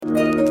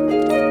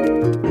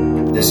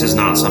this is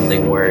not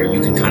something where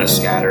you can kind of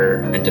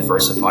scatter and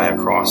diversify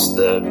across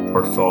the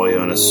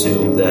portfolio and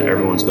assume that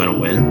everyone's going to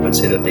win. I'd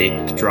say that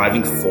the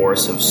driving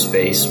force of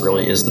space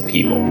really is the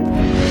people.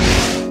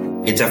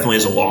 It definitely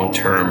is a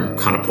long-term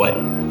kind of play,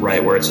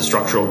 right? Where it's a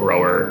structural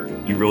grower.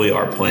 You really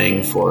are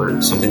playing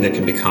for something that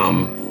can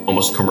become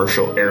almost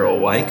commercial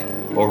aero-like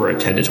over a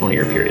 10 to 20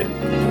 year period.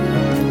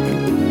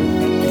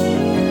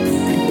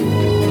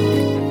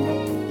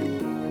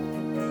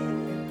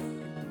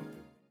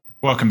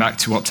 Welcome back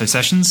to Opto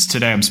Sessions.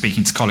 Today I'm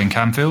speaking to Colin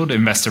Canfield,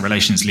 Investor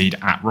Relations Lead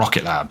at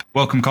Rocket Lab.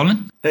 Welcome,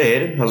 Colin.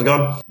 Hey, Aiden. How's it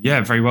going?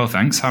 Yeah, very well,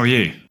 thanks. How are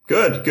you?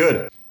 Good.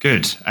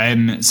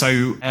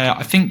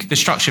 I think the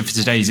structure for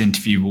today's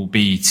interview will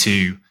be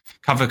to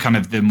cover kind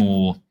of the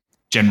more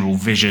general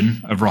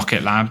vision of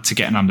Rocket Lab to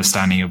get an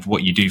understanding of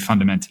what you do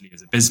fundamentally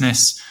as a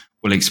business.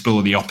 We'll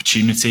explore the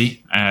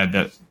opportunity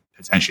that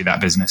potentially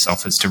that business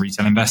offers to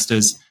retail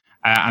investors.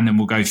 And then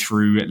we'll go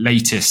through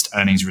latest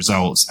earnings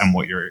results and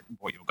what you're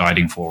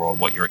guiding for or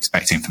what you're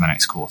expecting for the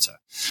next quarter.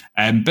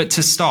 But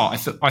to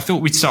start, I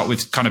thought we'd start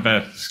with kind of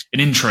an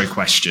intro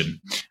question.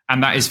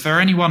 And that is,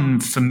 for anyone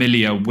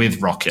familiar with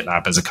Rocket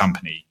Lab as a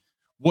company,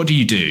 what do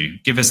you do?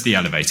 Give us the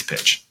elevator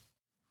pitch.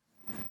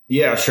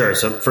 Yeah, sure.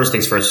 So first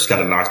things first, just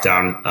got to knock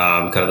down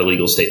kind of the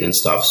legal statement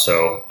stuff.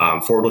 So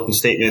forward-looking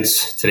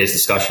statements. Today's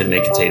discussion may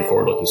contain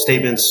forward-looking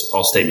statements.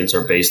 All statements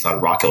are based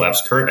on Rocket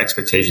Lab's current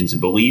expectations and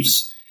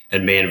beliefs,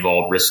 and may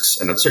involve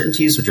risks and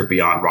uncertainties which are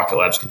beyond Rocket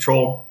Lab's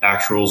control.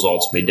 Actual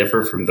results may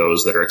differ from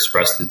those that are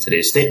expressed in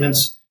today's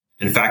statements,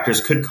 and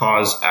factors could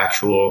cause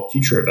actual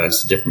future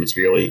events to differ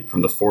materially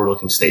from the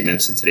forward-looking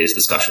statements in today's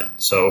discussion.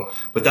 So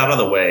with that out of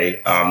the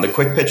way, the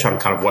quick pitch on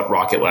kind of what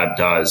Rocket Lab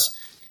does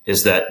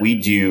is that we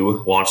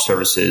do launch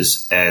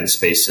services and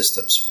space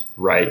systems,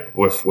 right?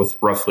 With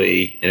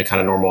roughly, in a kind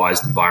of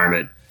normalized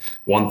environment,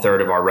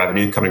 1/3 of our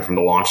revenue coming from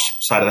the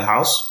launch side of the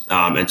house,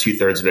 and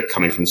 2/3 of it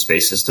coming from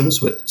space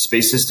systems, with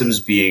space systems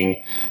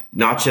being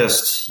not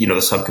just, the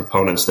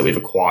subcomponents that we've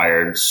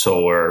acquired,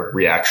 solar,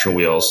 reaction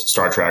wheels,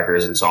 star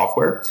trackers, and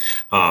software,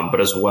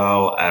 but as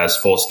well as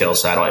full-scale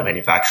satellite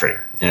manufacturing.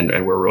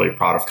 And we're really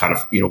proud of kind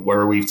of,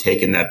 where we've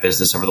taken that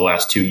business over the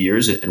last 2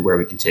 years and where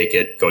we can take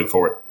it going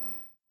forward.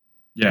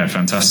 Yeah,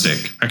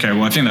 fantastic. Okay,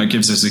 well, I think that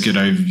gives us a good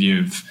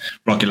overview of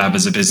Rocket Lab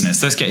as a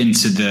business. Let's get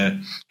into the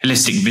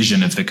holistic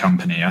vision of the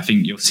company. I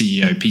think your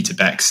CEO, Peter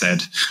Beck,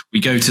 said, "We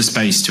go to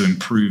space to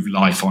improve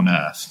life on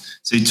Earth."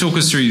 So talk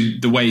us through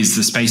the ways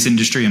the space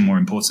industry and, more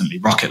importantly,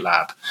 Rocket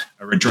Lab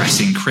are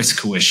addressing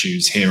critical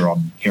issues here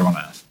on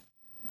Earth.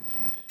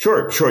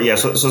 Sure. Yeah.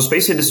 So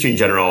space industry in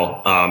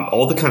general,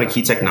 all the kind of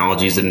key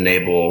technologies that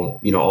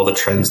enable, all the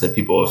trends that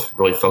people have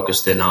really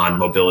focused in on: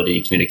 mobility,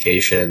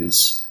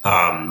 communications,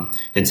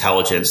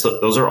 intelligence.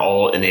 Those are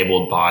all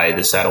enabled by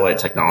the satellite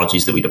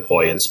technologies that we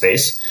deploy in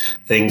space.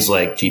 Things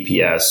like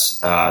GPS,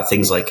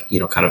 things like,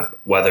 kind of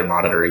weather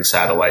monitoring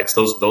satellites.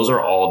 Those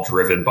are all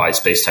driven by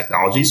space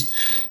technologies.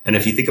 And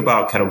if you think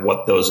about kind of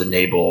what those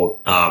enable,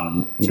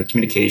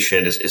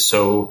 communication is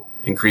so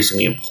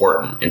increasingly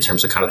important in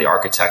terms of kind of the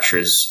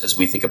architectures as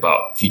we think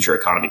about future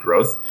economy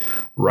growth,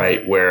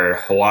 right?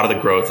 Where a lot of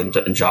the growth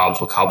and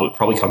jobs will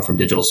probably come from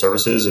digital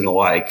services and the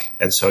like.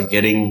 And so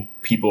getting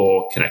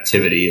people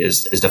connectivity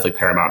is definitely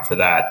paramount for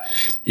that.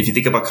 If you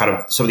think about kind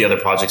of some of the other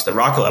projects that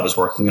Rocket Lab is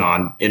working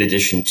on, in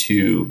addition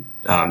to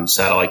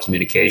satellite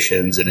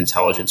communications and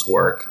intelligence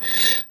work,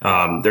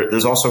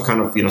 there's also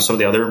kind of, some of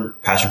the other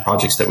passion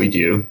projects that we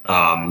do.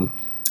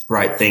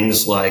 Right,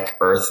 things like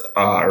Earth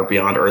or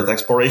beyond Earth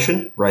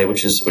exploration, right,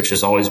 which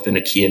has always been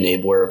a key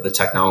enabler of the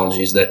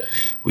technologies that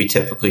we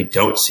typically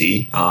don't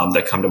see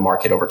that come to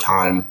market over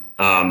time.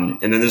 And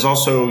then there's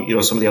also,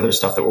 some of the other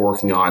stuff that we're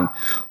working on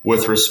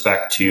with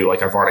respect to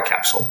like our Varda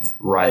capsule,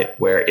 right,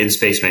 where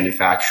in-space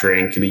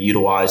manufacturing can be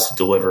utilized to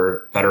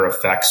deliver better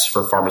effects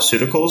for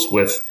pharmaceuticals,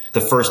 with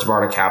the first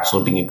Varda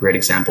capsule being a great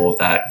example of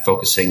that,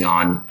 focusing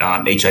on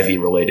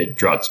HIV-related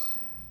drugs.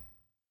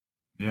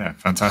 Yeah,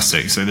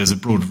 fantastic. So there's a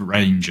broad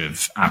range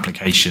of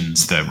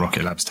applications that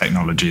Rocket Lab's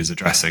technology is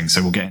addressing.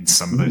 So we'll get into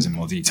some of those in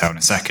more detail in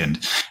a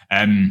second.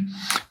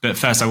 But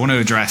first, I want to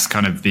address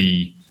kind of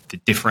the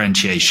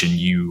differentiation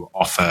you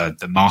offer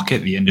the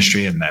market, the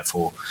industry, and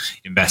therefore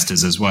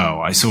investors as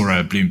well. I saw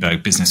a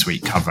Bloomberg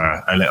Businessweek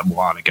cover a little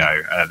while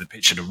ago that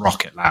pictured a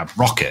Rocket Lab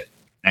rocket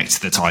next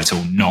to the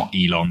title, not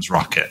Elon's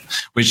rocket,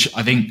 which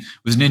I think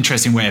was an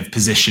interesting way of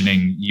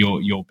positioning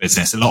your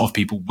business. A lot of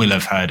people will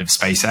have heard of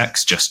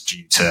SpaceX just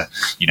due to,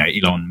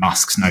 Elon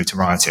Musk's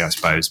notoriety, I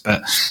suppose.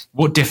 But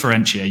what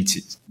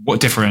differentiates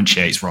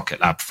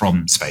Rocket Lab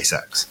from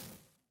SpaceX?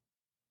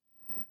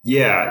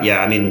 Yeah.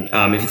 I mean,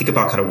 if you think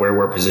about kind of where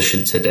we're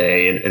positioned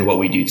today and what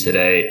we do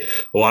today,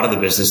 a lot of the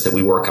business that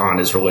we work on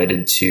is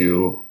related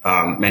to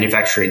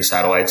manufacturing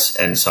satellites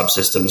and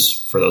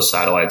subsystems for those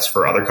satellites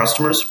for other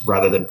customers,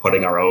 rather than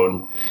putting our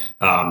own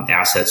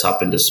assets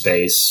up into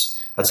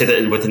space. I'd say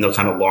that within the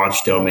kind of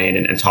launch domain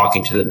and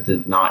talking to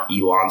the not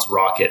Elon's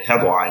rocket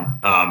headline,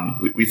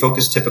 we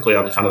focus typically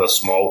on kind of the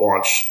small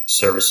launch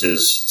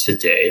services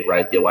today,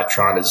 right? The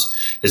Electron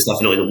is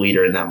definitely the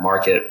leader in that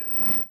market.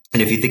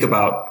 And if you think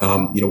about,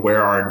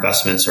 where our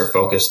investments are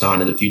focused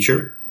on in the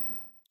future,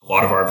 a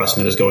lot of our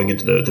investment is going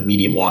into the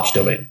medium launch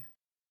domain.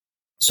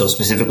 So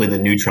specifically the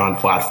Neutron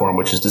platform,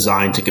 which is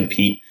designed to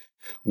compete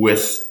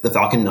with the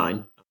Falcon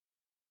 9.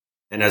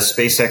 And as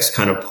SpaceX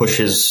kind of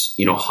pushes,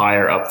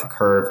 higher up the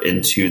curve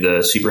into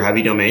the super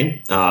heavy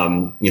domain,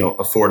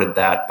 afforded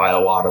that by a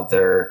lot of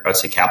their, I'd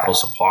say, capital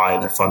supply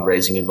and their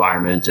fundraising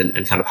environment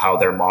and kind of how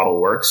their model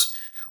works,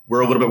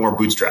 we're a little bit more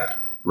bootstrapped,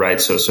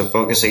 right? So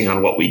focusing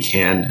on what we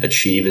can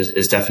achieve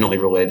is definitely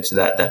related to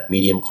that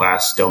medium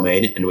class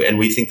domain. And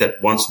we think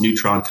that once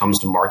Neutron comes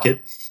to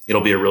market,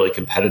 it'll be a really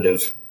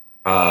competitive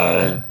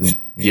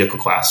vehicle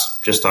class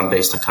based on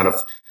kind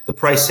of the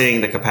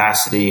pricing, the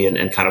capacity,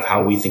 and kind of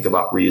how we think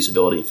about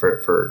reusability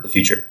for the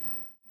future.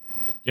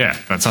 Yeah,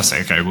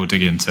 fantastic. Okay, we'll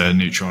dig into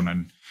Neutron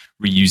and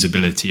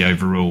reusability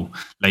overall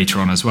later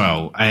on as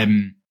well. I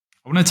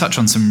want to touch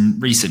on some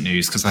recent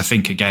news because I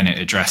think, again, it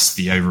addressed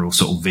the overall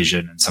sort of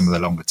vision and some of the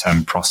longer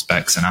term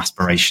prospects and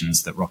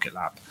aspirations that Rocket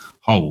Lab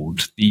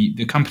hold.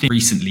 The company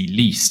recently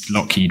leased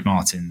Lockheed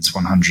Martin's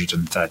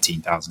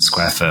 113,000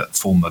 square foot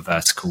former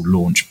vertical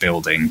launch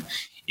building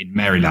in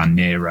Maryland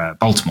near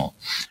Baltimore.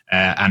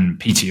 And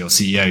Peter, your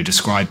CEO,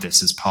 described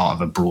this as part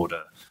of a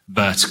broader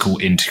vertical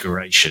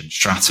integration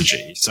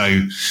strategy.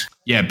 So,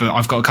 yeah, but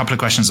I've got a couple of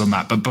questions on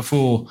that. But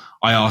before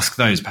I ask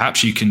those,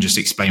 perhaps you can just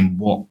explain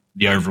what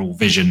the overall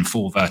vision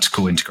for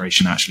vertical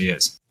integration actually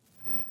is.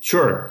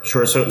 Sure.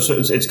 So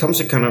it comes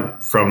to kind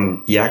of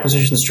from the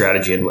acquisition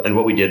strategy and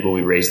what we did when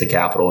we raised the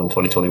capital in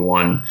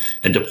 2021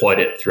 and deployed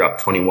it throughout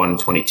 21 and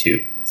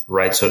 22,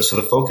 right? So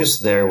the focus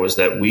there was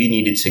that we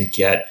needed to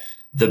get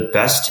the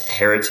best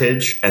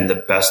heritage and the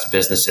best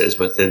businesses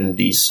within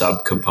the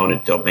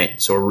sub-component domain.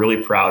 So we're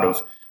really proud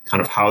of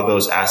kind of how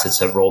those assets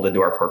have rolled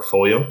into our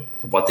portfolio,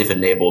 what they've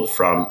enabled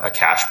from a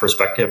cash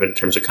perspective in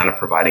terms of kind of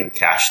providing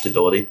cash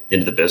stability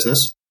into the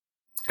business,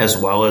 as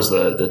well as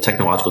the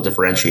technological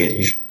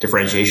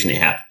differentiation they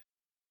have.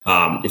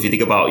 If you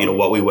think about,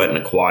 what we went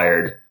and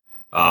acquired,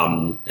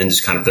 and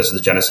just kind of this is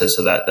the genesis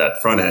of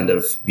that front end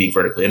of being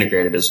vertically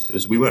integrated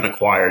is we went and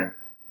acquired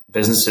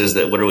businesses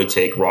that literally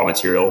take raw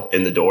material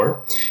in the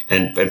door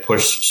and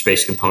push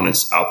space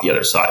components out the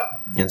other side.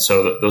 And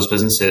so those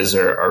businesses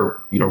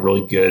are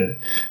really good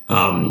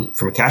from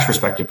a cash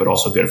perspective, but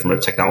also good from a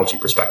technology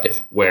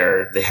perspective,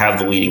 where they have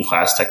the leading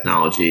class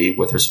technology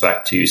with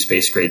respect to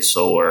space grade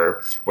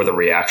solar or the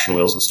reaction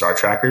wheels and star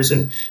trackers.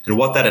 And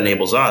what that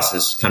enables us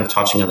is kind of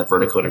touching on the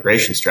vertical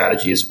integration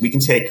strategy is we can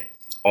take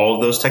all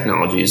of those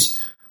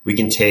technologies. We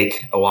can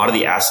take a lot of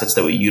the assets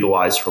that we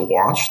utilize for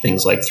launch,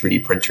 things like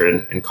 3D printer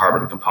and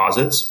carbon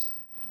composites,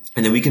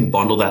 and then we can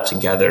bundle that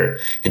together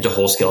into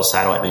whole-scale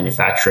satellite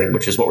manufacturing,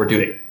 which is what we're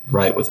doing,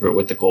 right, with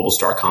the Global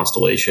Star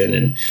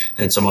constellation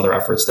and some other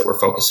efforts that we're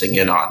focusing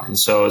in on. And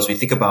so as we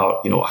think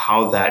about,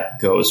 how that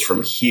goes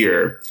from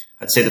here,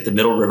 I'd say that the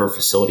Middle River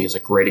facility is a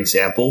great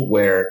example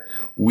where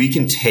we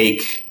can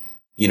take,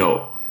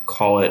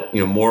 call it,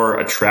 more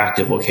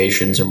attractive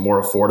locations or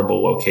more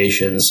affordable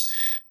locations,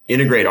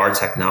 integrate our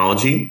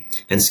technology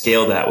and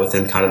scale that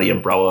within kind of the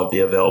umbrella of the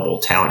available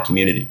talent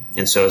community.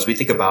 And so as we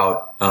think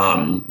about,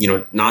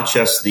 not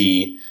just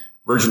the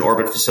Virgin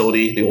Orbit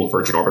facility, the old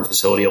Virgin Orbit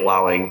facility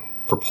allowing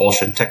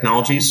propulsion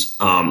technologies,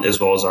 as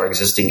well as our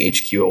existing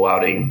HQ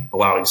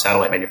allowing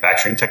satellite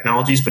manufacturing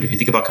technologies. But if you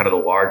think about kind of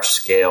the large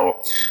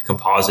scale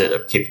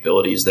composite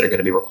capabilities that are going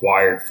to be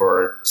required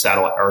for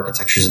satellite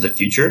architectures of the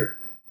future,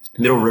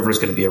 Middle River is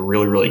going to be a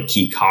really, really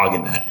key cog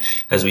in that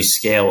as we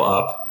scale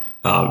up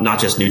not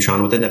just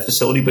Neutron within that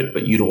facility,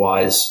 but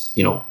utilize,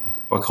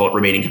 I'll call it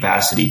remaining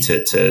capacity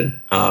to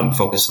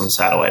focus on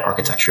satellite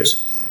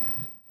architectures.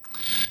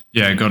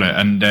 Yeah, got it.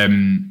 And I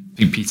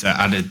think Peter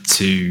added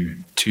to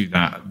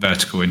that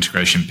vertical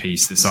integration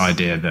piece this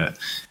idea that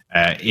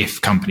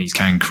if companies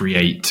can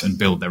create and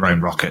build their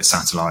own rocket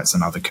satellites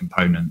and other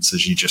components,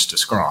 as you just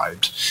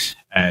described,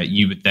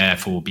 you would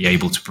therefore be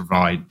able to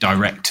provide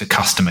direct to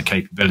customer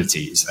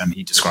capabilities. And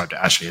he described it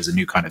actually as a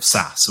new kind of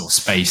SaaS or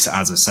space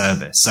as a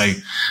service. So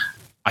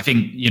I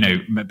think,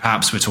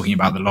 perhaps we're talking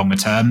about the longer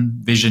term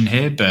vision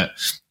here, but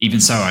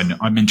even so,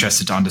 I'm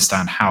interested to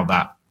understand how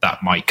that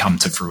might come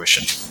to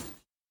fruition.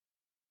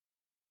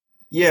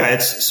 Yeah,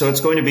 it's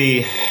going to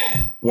be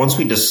once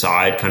we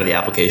decide kind of the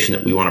application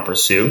that we want to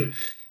pursue.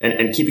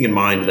 And keeping in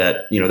mind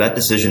that, that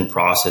decision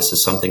process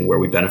is something where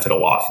we benefit a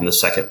lot from the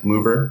second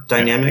mover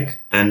dynamic.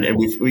 And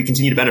we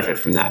continue to benefit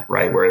from that,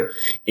 right? Where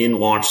in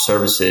launch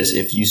services,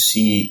 if you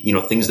see,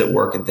 things that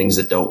work and things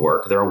that don't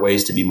work, there are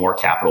ways to be more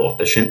capital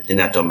efficient in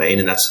that domain.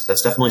 And that's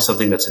definitely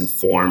something that's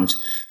informed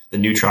the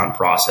Neutron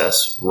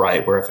process,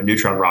 right? Where if a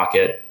Neutron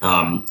rocket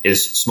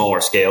is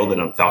smaller scale than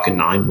a Falcon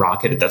 9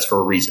 rocket, that's for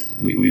a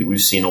reason. We've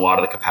seen a lot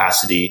of the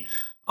capacity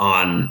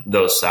on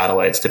those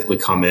satellites typically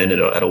come in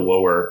at a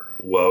lower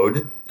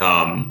load,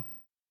 on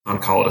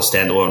call it a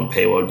standalone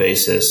payload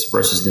basis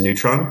versus the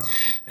Neutron.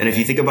 And if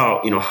you think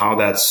about, how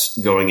that's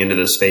going into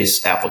the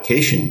space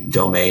application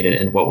domain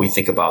and what we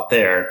think about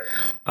there,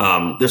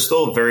 there's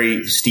still a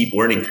very steep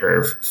learning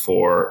curve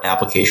for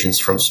applications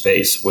from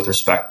space with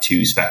respect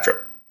to spectrum.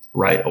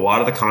 right? A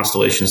lot of the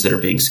constellations that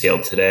are being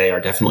scaled today are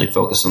definitely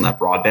focused on that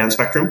broadband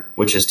spectrum,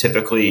 which is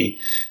typically,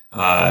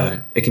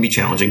 it can be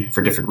challenging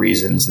for different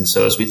reasons. And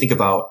so as we think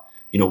about,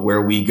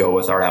 where we go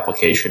with our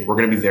application, we're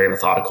going to be very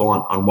methodical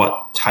on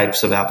what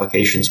types of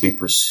applications we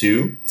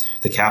pursue,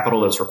 the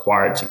capital that's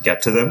required to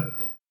get to them,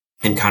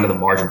 and kind of the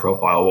margin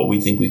profile, what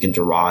we think we can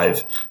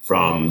derive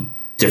from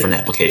different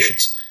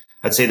applications.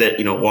 I'd say that,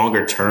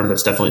 longer term,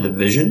 that's definitely the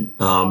vision.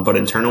 But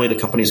internally, the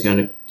company is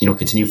going to,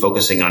 continue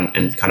focusing on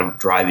and kind of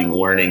driving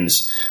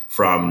learnings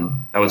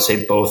from, I would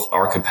say, both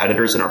our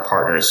competitors and our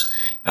partners,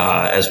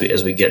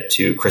 as we get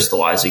to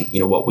crystallizing,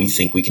 what we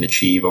think we can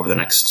achieve over the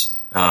next,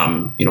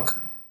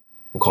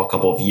 we'll call a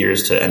couple of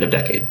years to end of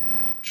decade.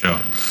 Sure.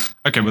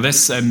 Okay. Well,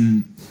 let's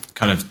kind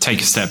of take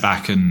a step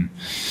back and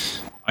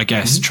I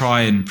guess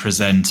try and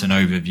present an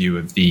overview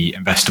of the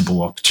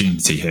investable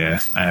opportunity here.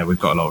 We've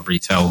got a lot of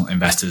retail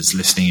investors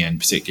listening in,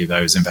 particularly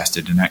those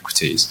invested in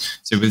equities.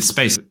 So with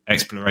space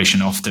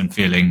exploration often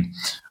feeling,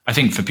 I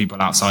think for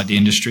people outside the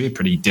industry, a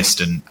pretty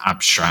distant,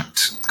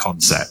 abstract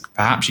concept,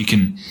 perhaps you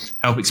can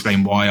help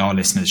explain why our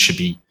listeners should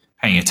be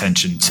paying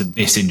attention to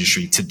this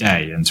industry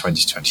today in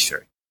 2023.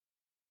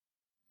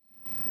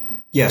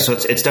 Yeah, so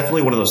it's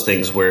definitely one of those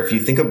things where if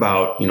you think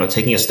about,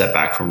 taking a step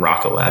back from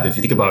Rocket Lab, if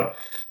you think about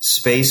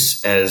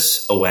space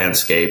as a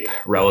landscape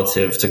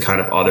relative to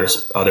kind of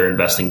other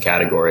investing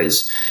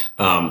categories,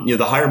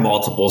 the higher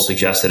multiple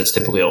suggests that it's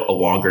typically a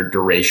longer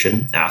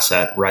duration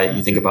asset, right?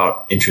 You think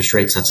about interest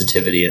rate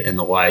sensitivity and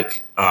the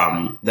like,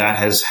 that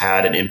has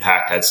had an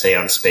impact, I'd say,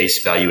 on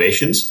space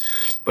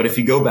valuations. But if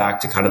you go back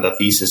to kind of the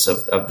thesis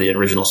of the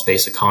original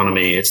space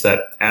economy, it's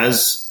that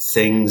as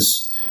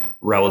things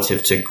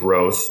relative to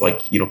growth,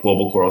 like,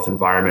 global growth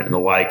environment and the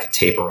like,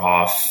 taper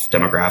off,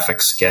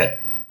 demographics get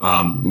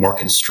more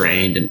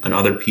constrained, and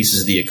other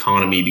pieces of the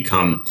economy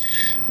become,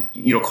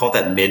 call it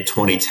that mid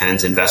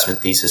 2010s investment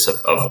thesis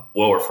of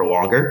lower for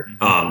longer.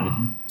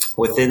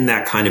 Within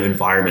that kind of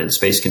environment,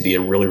 space can be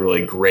a really,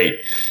 really great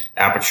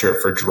aperture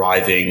for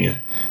driving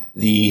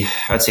the,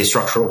 I'd say,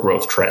 structural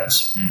growth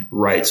trends,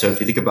 right? So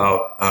if you think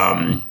about,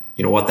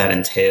 what that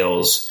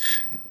entails,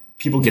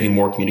 people getting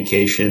more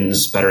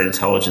communications, better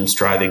intelligence,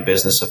 driving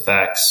business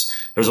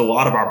effects. There's a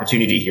lot of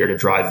opportunity here to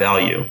drive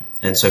value.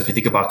 And so if you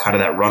think about kind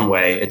of that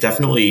runway, it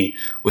definitely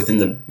within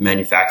the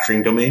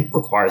manufacturing domain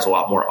requires a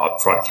lot more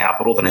upfront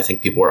capital than I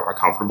think people are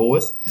comfortable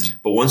with.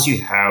 But once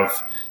you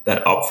have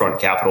that upfront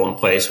capital in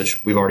place,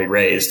 which we've already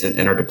raised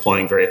and are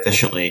deploying very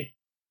efficiently,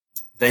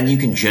 then you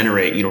can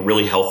generate,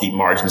 really healthy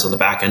margins on the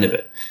back end of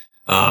it.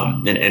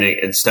 And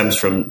it stems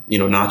from,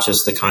 not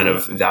just the kind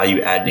of value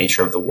add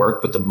nature of the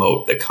work, but the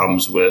moat that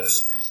comes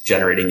with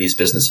generating these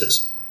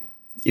businesses.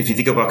 If you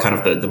think about kind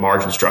of the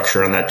margin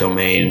structure on that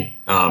domain,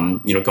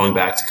 going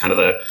back to kind of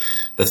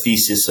the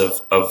thesis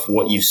of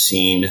what you've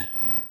seen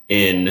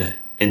in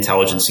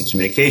intelligence and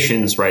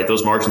communications, right?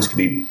 Those margins can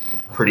be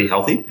pretty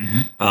healthy.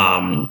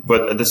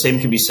 But the same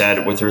can be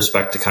said with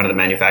respect to kind of the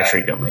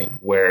manufacturing domain,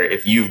 where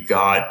if you've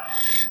got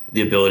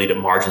the ability to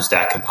margin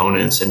stack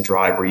components and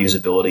drive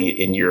reusability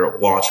in your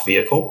launch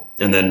vehicle,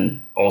 and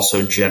then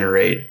also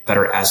generate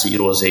better asset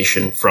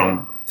utilization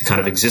from the kind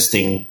of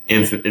existing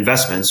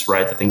investments,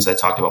 right? The things I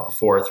talked about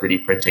before,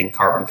 3D printing,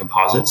 carbon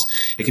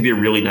composites, it can be a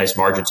really nice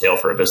margin tail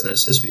for a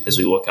business as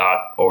we look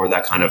out over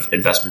that kind of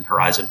investment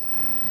horizon.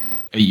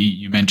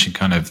 You mentioned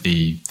kind of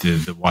the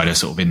wider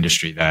sort of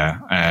industry there.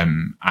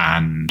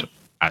 And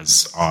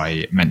as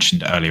I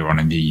mentioned earlier on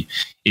in the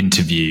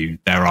interview,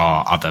 there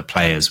are other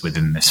players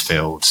within this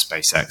field,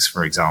 SpaceX,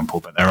 for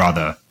example, but there are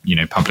other,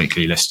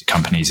 publicly listed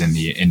companies in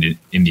the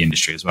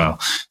industry as well.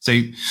 So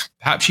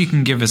perhaps you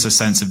can give us a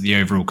sense of the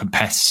overall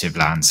competitive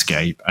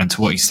landscape and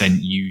to what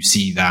extent you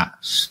see that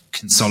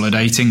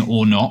consolidating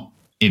or not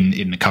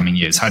in the coming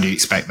years. How do you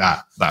expect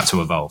that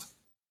to evolve?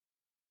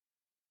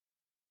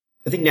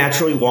 I think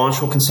naturally launch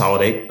will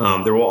consolidate.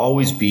 There will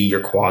always be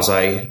your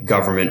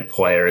quasi-government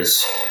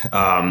players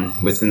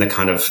within the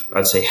kind of,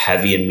 I'd say,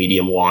 heavy and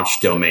medium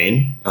launch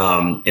domain.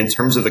 In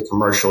terms of the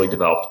commercially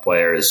developed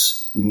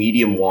players,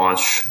 medium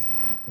launch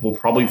will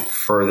probably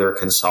further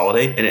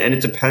consolidate. And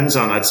it depends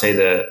on, I'd say,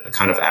 the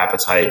kind of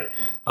appetite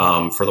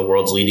for the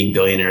world's leading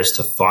billionaires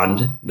to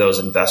fund those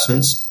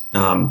investments.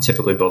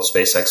 Typically, both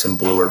SpaceX and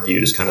Blue are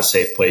viewed as kind of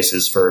safe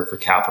places for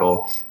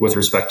capital with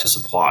respect to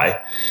supply.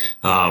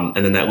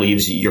 And then that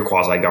leaves your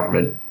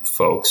quasi-government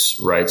folks,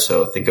 right?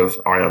 So think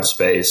of Ariane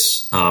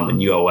Space and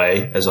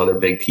ULA as other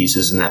big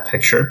pieces in that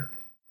picture.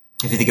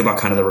 If you think about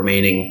kind of the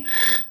remaining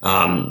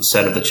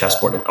set of the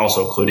chessboard,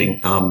 also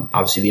including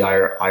obviously the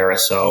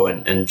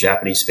IRSO and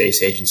Japanese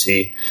Space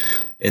Agency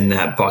in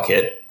that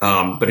bucket.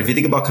 But if you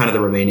think about kind of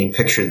the remaining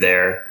picture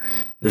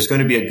there's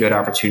going to be a good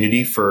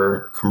opportunity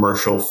for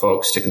commercial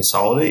folks to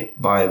consolidate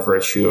by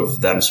virtue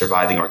of them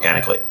surviving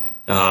organically.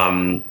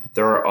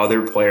 There are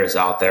other players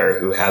out there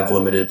who have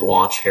limited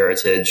launch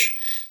heritage.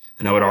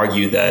 And I would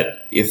argue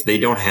that if they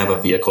don't have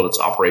a vehicle that's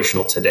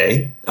operational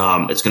today,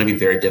 it's going to be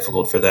very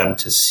difficult for them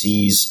to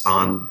seize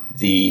on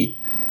the,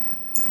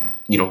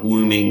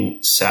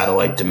 looming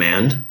satellite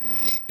demand,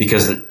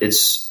 because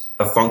it's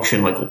a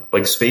function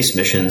like space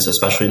missions,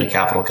 especially in a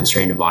capital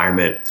constrained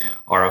environment,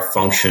 are a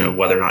function of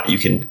whether or not you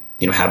can,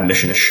 have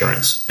mission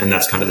assurance. And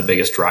that's kind of the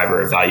biggest driver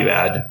of value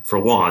add for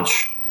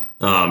launch.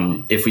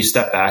 If we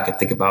step back and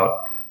think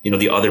about,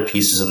 the other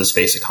pieces of the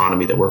space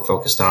economy that we're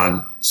focused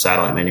on,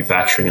 satellite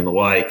manufacturing and the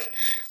like,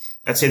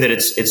 I'd say that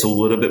it's a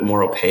little bit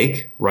more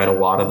opaque, right? A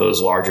lot of those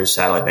larger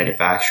satellite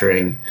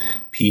manufacturing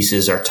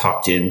pieces are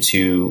tucked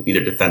into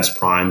either defense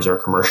primes or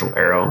commercial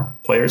aero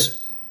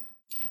players.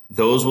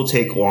 Those will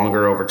take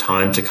longer over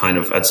time to kind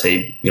of, I'd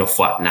say,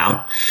 flatten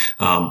out.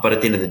 But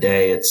at the end of the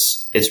day,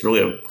 it's really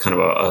a kind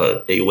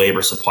of a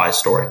labor supply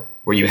story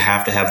where you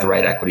have to have the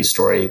right equity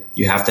story.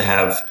 You have to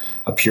have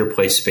a pure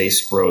play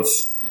space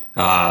growth,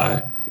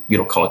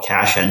 call it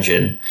cash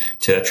engine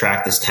to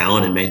attract this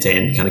talent and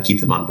maintain, kind of keep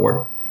them on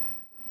board.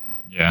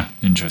 Yeah,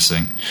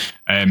 interesting.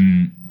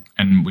 And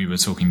we were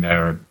talking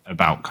there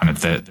about kind of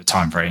the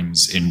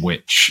timeframes in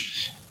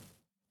which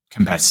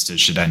competitors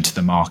should enter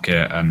the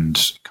market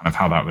and kind of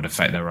how that would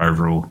affect their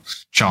overall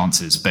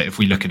chances. But if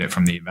we look at it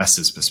from the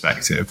investor's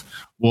perspective,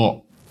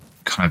 what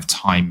kind of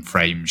time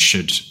frame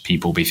should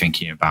people be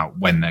thinking about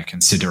when they're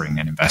considering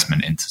an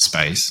investment into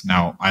space?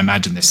 Now, I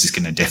imagine this is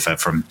going to differ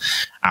from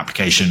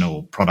application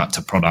or product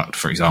to product,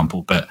 for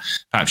example, but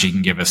perhaps you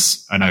can give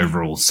us an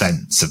overall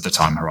sense of the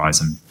time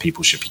horizon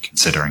people should be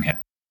considering it.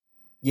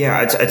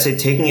 Yeah, I'd say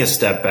taking a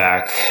step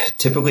back,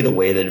 typically the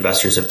way that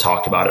investors have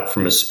talked about it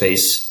from a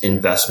space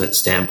investment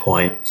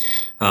standpoint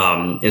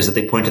is that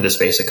they point to the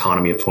space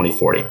economy of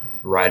 2040,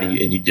 right?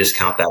 And you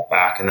discount that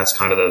back, and that's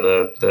kind of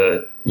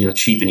the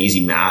cheap and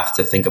easy math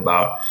to think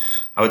about.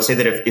 I would say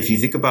that if you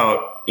think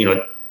about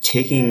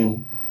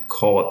taking,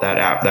 call it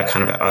that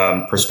kind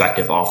of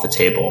perspective off the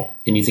table,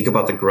 and you think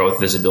about the growth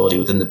visibility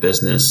within the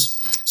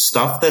business,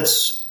 stuff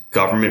that's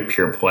government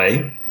pure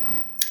play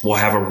will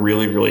have a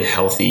really, really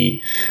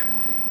healthy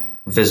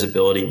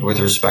visibility with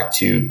respect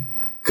to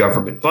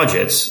government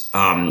budgets.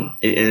 And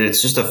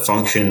it's just a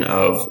function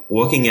of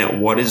looking at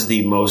what is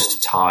the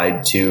most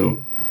tied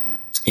to,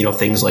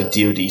 things like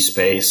DoD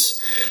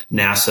space,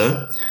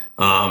 NASA,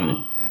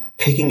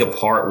 picking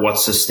apart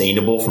what's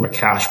sustainable from a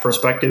cash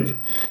perspective,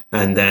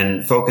 and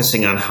then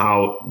focusing on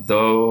how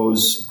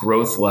those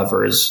growth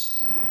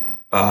levers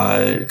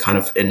kind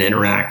of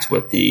interact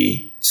with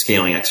the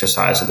scaling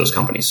exercise of those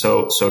companies.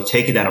 So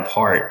taking that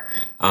apart,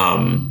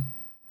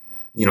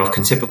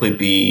 can typically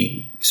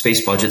be,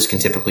 space budgets can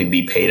typically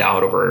be paid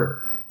out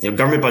over,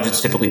 government budgets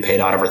typically paid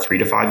out over 3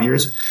 to 5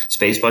 years.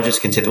 Space budgets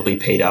can typically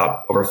paid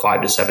out over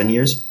 5 to 7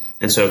 years.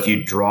 And so if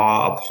you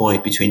draw a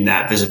point between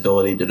that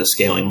visibility to the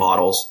scaling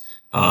models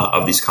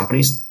of these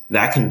companies,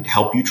 that can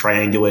help you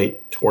triangulate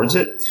towards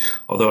it.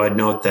 Although I'd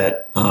note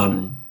that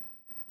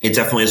it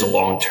definitely is a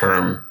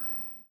long-term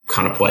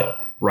kind of play,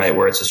 right?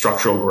 Where it's a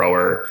structural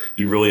grower.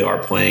 You really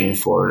are playing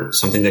for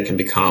something that can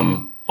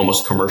become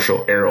almost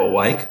commercial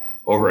aero-like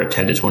over a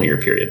 10 to 20 year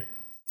period.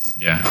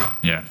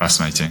 Yeah,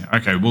 fascinating.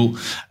 Okay, well,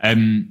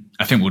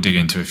 I think we'll dig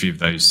into a few of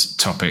those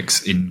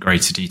topics in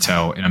greater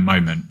detail in a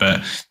moment,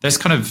 but let's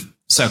kind of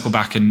circle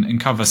back and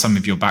cover some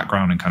of your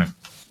background and kind of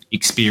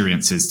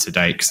experiences to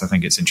date, because I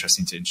think it's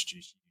interesting to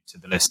introduce you to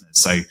the listeners.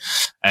 So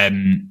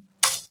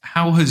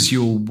how has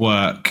your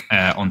work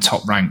on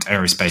top-ranked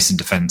aerospace and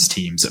defense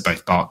teams at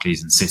both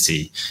Barclays and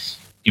Citi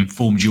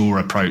informed your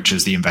approach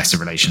as the investor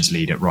relations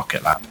lead at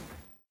Rocket Lab?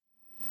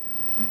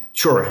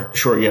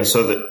 Sure. Yeah.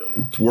 So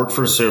worked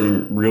for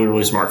some really,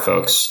 really smart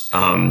folks.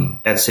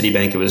 At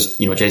Citibank, it was,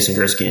 Jason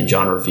Gursky and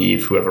John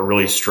Raviv, who have a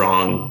really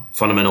strong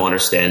fundamental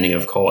understanding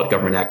of, call it,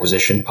 government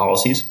acquisition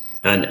policies.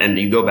 And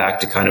you go back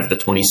to kind of the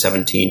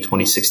 2017,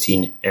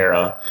 2016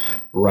 era,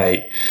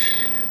 right?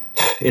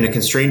 In a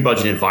constrained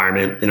budget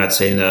environment, and I'd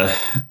say in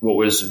what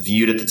was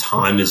viewed at the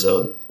time as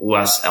a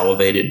less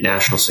elevated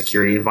national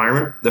security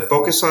environment, the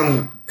focus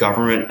on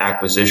government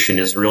acquisition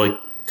is really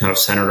kind of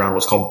centered around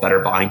what's called better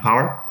buying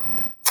power.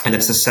 And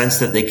it's the sense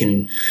that they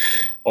can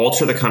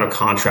alter the kind of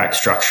contract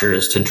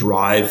structures to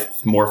drive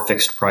more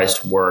fixed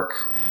priced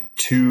work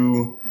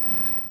to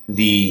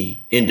the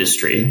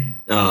industry,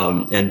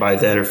 and by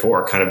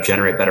therefore kind of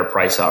generate better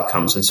price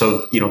outcomes. And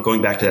so,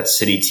 going back to that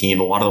Citi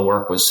team, a lot of the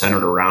work was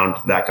centered around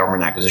that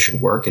government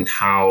acquisition work and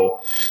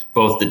how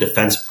both the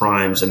defense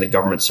primes and the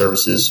government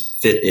services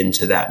fit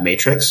into that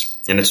matrix.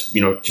 And it's,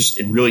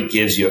 it really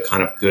gives you a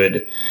kind of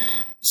good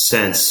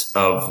sense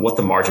of what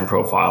the margin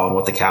profile and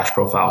what the cash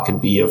profile can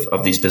be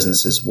of these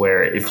businesses,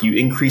 where if you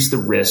increase the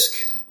risk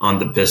on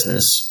the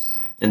business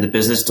and the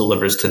business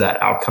delivers to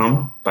that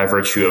outcome by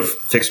virtue of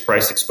fixed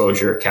price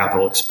exposure,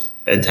 capital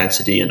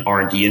intensity, and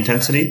R&D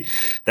intensity,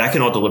 that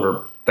can all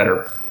deliver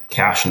better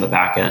cash in the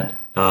back end,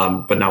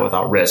 but not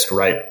without risk,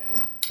 right?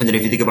 And then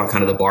if you think about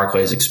kind of the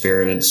Barclays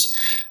experience,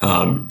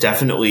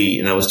 definitely,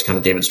 and that was kind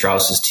of David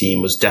Strauss's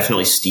team, was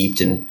definitely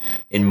steeped in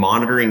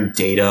monitoring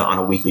data on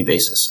a weekly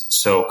basis.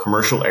 So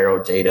commercial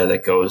aero data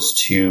that goes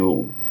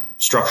to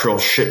structural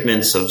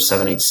shipments of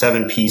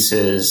 787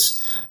 pieces,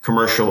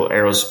 commercial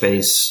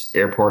aerospace,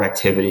 airport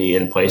activity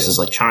in places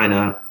like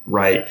China,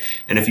 right?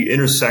 And if you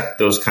intersect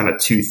those kind of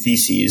two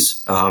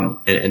theses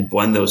and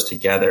blend those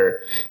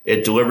together,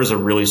 it delivers a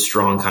really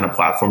strong kind of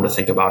platform to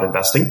think about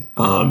investing,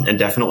 and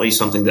definitely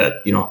something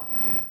that,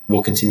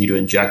 we'll continue to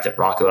inject at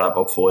Rocket Lab,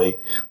 hopefully,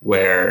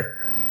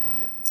 where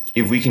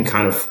if we can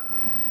kind of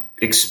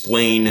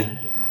explain,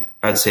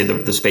 I'd say,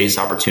 the space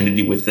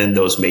opportunity within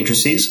those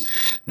matrices,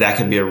 that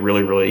can be a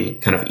really, really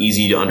kind of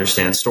easy to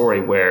understand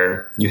story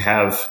where you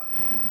have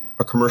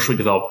a commercially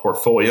developed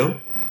portfolio,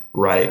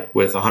 right,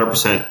 with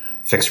 100%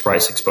 fixed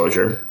price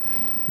exposure,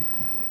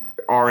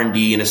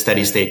 R&D in a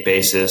steady state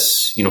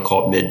basis,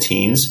 call it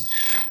mid-teens,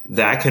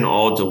 that can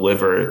all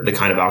deliver the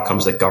kind of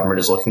outcomes that government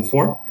is looking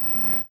for.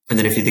 And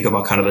then if you think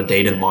about kind of a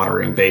data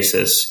monitoring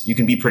basis, you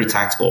can be pretty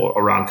tactical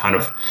around kind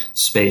of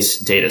space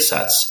data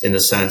sets in the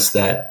sense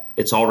that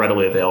it's all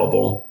readily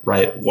available,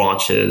 right?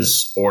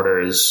 Launches,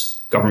 orders,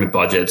 government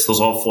budgets, those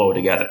all flow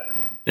together.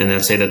 And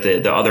then say that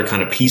the other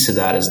kind of piece of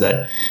that is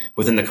that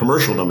within the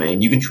commercial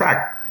domain, you can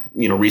track,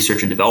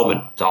 research and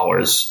development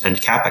dollars and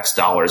CapEx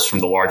dollars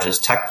from the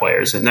largest tech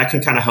players. And that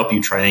can kind of help you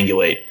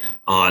triangulate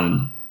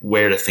on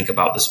where to think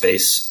about the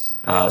space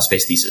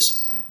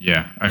thesis.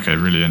 Yeah. Okay.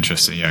 Really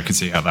interesting. Yeah. I can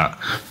see how that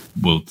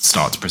will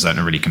start to present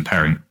a really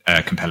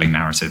compelling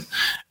narrative.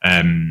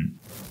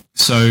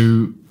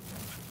 So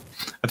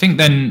I think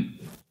then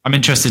I'm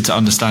interested to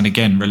understand,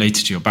 again,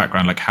 related to your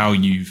background, like how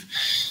you've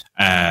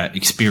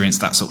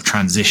experienced that sort of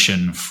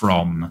transition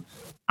from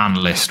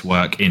analyst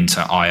work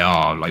into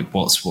IR. Like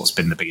what's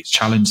been the biggest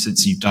challenge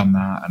since you've done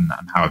that, and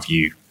how have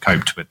you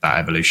coped with that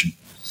evolution?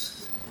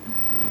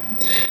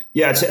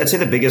 Yeah, I'd say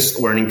the biggest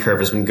learning curve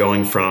has been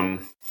going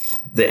from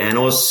the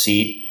analyst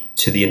seat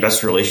to the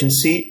investor relations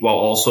seat while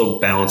also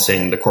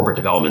balancing the corporate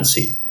development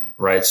seat,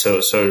 right?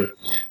 So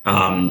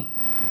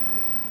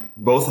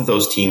both of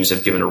those teams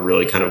have given a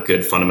really kind of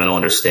good fundamental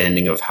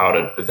understanding of how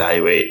to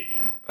evaluate,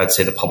 I'd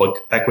say, the public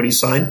equity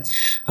side.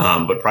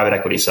 But private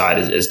equity side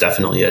is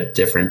definitely a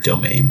different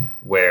domain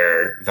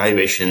where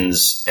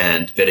valuations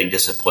and bidding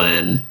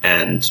discipline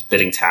and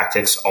bidding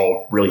tactics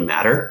all really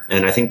matter.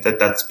 And I think that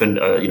that's been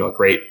a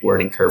great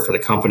learning curve for the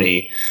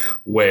company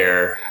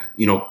where,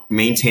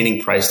 maintaining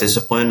price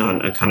discipline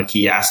on kind of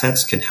key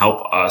assets can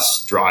help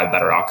us drive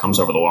better outcomes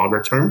over the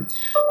longer term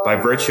by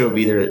virtue of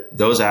either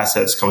those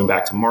assets coming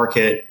back to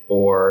market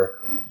or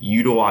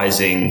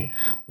utilizing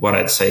what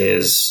I'd say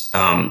is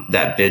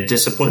that bid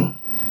discipline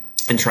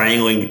and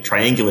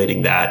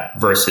triangulating that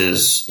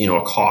versus,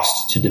 a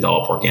cost to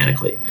develop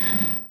organically,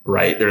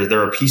 right?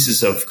 There are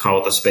pieces of kind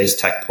of the space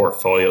tech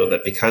portfolio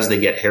that because they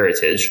get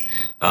heritage,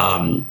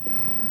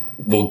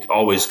 will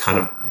always kind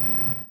of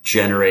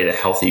generate a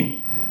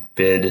healthy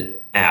bid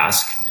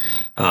ask.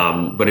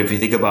 But if you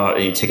think about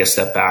and you take a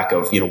step back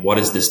of, what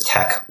is this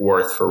tech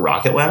worth for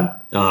Rocket Lab?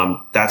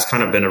 That's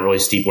kind of been a really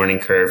steep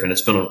learning curve. And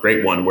it's been a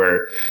great one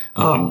where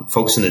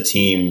folks in the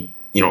team,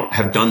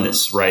 have done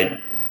this,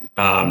 right?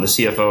 The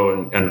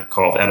CFO and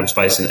called Adam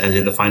Spice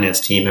and the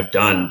finance team have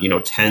done,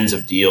 tens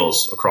of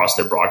deals across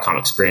their Broadcom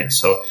experience.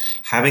 So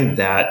having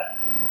that,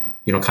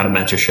 kind of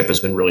mentorship has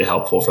been really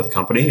helpful for the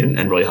company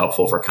and really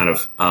helpful for kind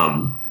of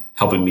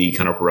helping me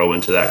kind of grow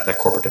into that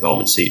corporate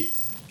development seat.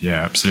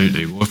 Yeah,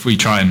 absolutely. Well, if we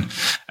try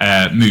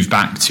and move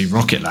back to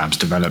Rocket Lab's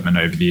development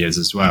over the years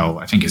as well,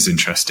 I think it's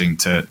interesting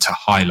to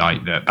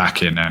highlight that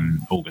back in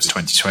August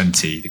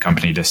 2020, the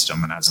company listed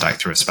on the NASDAQ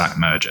through a SPAC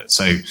merger.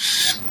 So,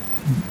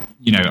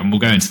 and we'll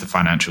go into the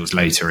financials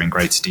later in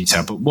greater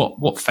detail, but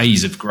what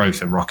phase of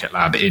growth are Rocket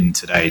Lab in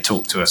today?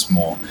 Talk to us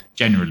more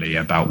generally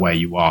about where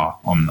you are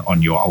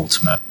on your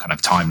ultimate kind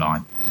of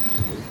timeline.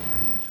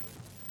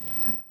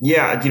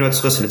 Yeah,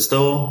 it's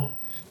still,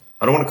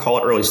 I don't want to call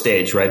it early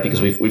stage, right?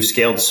 Because we've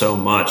scaled so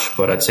much,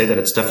 but I'd say that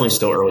it's definitely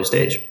still early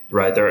stage,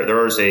 right?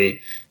 There is a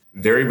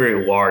very,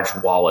 very large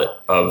wallet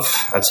of,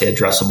 I'd say,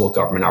 addressable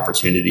government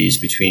opportunities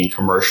between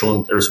commercial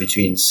and there's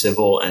between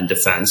civil and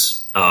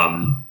defense.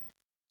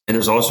 And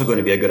there's also going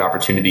to be a good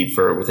opportunity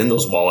for within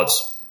those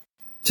wallets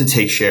to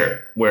take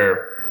share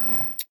where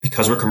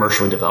because we're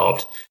commercially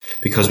developed,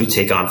 because we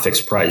take on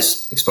fixed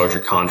price exposure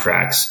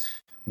contracts,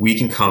 we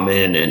can come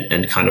in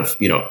and kind of,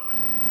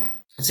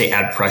 say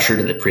add pressure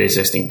to the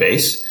pre-existing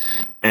base.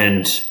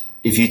 And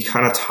if you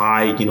kind of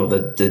tie,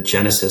 the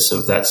genesis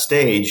of that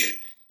stage,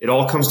 it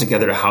all comes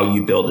together to how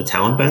you build a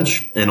talent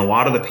bench. And a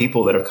lot of the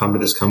people that have come to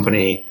this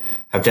company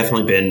have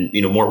definitely been,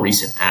 more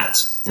recent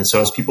adds. And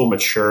so as people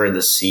mature in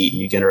the seat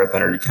and you get a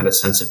better kind of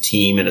sense of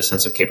team and a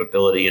sense of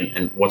capability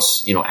and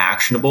what's,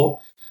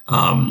 actionable,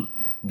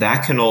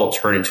 that can all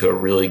turn into a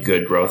really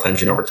good growth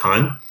engine over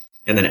time.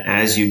 And then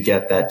as you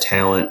get that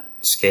talent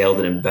scaled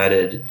and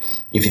embedded,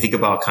 if you think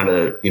about kind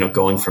of,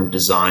 going from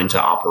design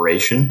to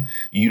operation,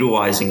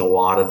 utilizing a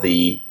lot of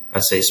the,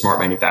 let's say, smart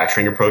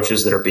manufacturing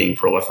approaches that are being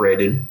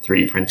proliferated,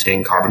 3D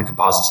printing, carbon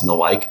composites and the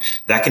like,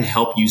 that can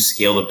help you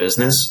scale the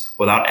business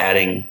without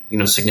adding,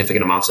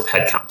 significant amounts of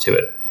headcount to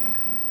it.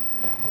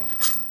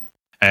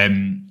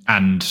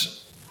 And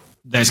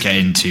let's get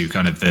into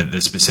kind of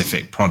the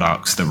specific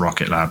products that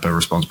Rocket Lab are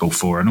responsible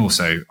for. And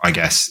also, I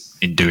guess,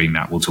 in doing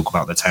that, we'll talk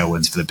about the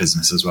tailwinds for the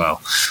business as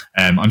well.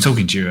 I'm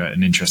talking to you at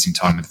an interesting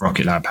time with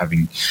Rocket Lab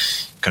having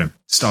kind of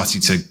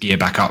started to gear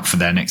back up for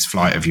their next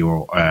flight of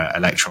your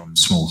Electron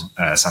small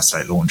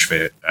satellite launch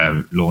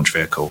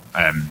vehicle.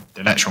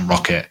 The Electron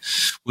rocket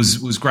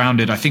was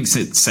grounded, I think,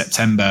 since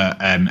September,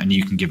 and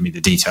you can give me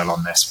the detail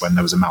on this, when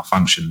there was a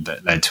malfunction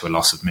that led to a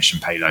loss of mission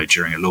payload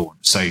during a launch.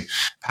 So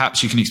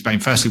perhaps you can explain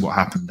firstly what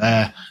happened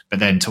there, but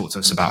then talk to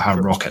us about how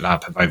Rocket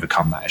Lab have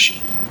overcome that issue.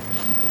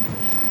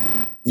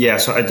 Yeah,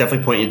 so I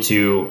definitely point you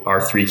to our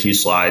 3Q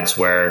slides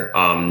where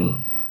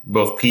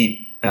both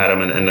Pete,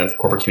 Adam, and the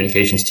corporate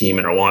communications team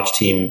and our launch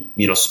team,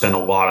 spend a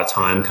lot of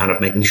time kind of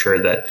making sure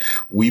that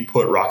we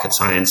put rocket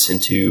science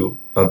into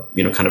a,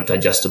 kind of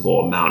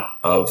digestible amount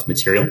of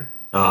material.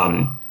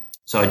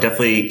 So I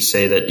definitely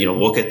say that,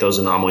 look at those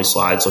anomaly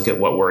slides, look at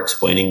what we're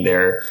explaining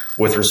there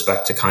with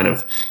respect to kind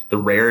of the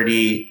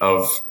rarity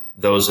of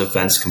those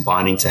events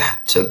combining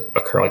to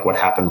occur, like what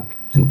happened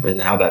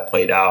and how that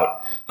played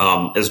out,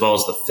 as well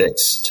as the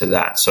fix to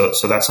that. So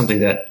that's something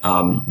that,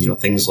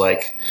 things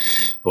like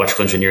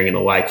electrical engineering and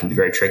the like can be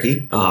very tricky.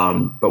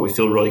 But we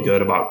feel really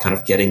good about kind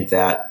of getting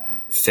that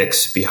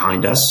fix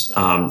behind us,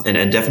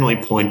 and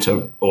definitely point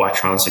to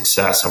Electron's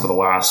success over the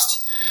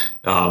last,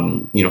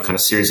 kind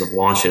of series of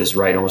launches,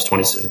 right? About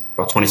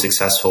 20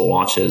 successful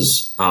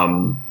launches,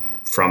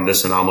 from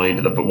this anomaly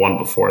to the one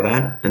before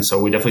that. And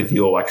so we definitely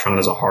view Electron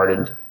as a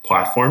hardened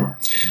platform.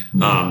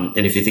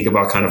 And if you think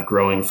about kind of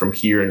growing from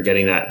here and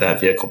getting that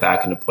vehicle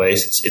back into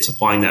place, it's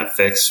applying that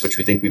fix, which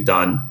we think we've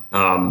done,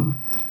 and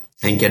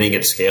getting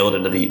it scaled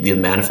into the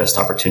manifest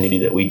opportunity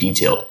that we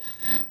detailed.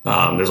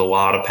 There's a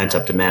lot of pent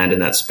up demand in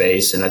that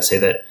space. And I'd say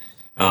that,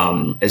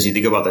 as you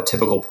think about the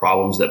typical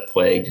problems that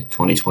plagued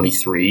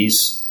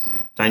 2023's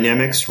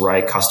dynamics,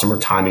 right? Customer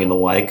timing and the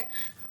like,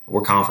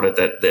 we're confident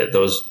that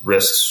those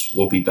risks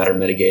will be better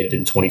mitigated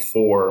in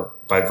 24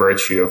 by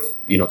virtue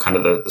of, kind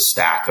of the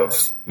stack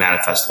of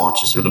manifest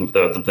launches, or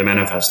the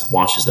manifest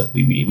launches that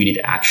we need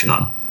to action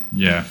on.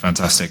 Yeah,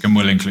 fantastic. And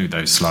we'll include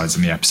those slides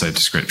in the episode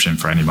description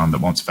for anyone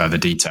that wants further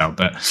detail.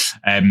 But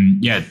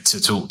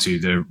to talk to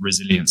the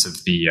resilience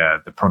of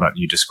the product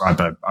you described,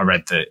 I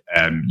read that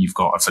you've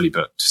got a fully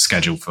booked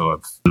schedule for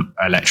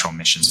Electron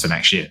missions for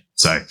next year.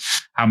 So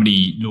how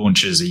many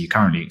launches are you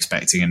currently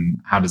expecting,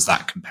 and how does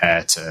that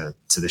compare to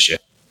this year?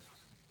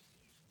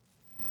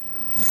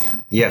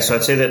 Yeah, so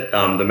I'd say that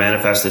the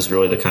manifest is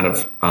really the kind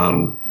of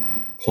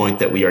point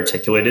that we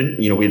articulated.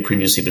 We had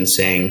previously been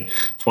saying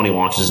 20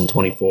 launches in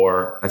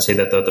 24. I'd say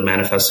that the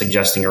manifest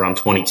suggesting around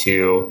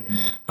 22.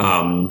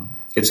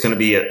 It's going to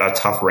be a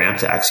tough ramp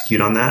to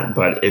execute on that.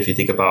 But if you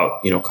think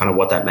about, kind of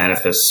what that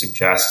manifest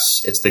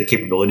suggests, it's the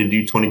capability to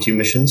do 22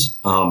 missions.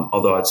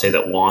 Although I'd say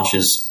that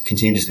launches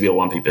continues to be a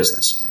lumpy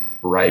business,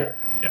 right?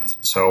 Yeah.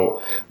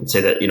 So I'd say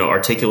that,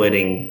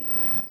 articulating,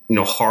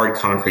 hard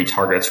concrete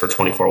targets for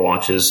 24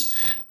 launches,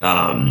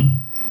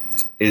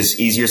 is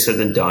easier said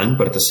than done.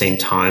 But at the same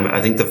time,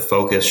 I think the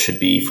focus should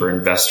be for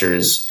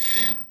investors.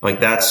 Like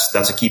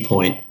that's a key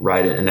point,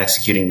 right? And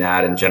executing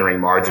that and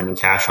generating margin and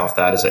cash off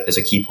that is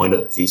a key point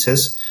of the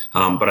thesis.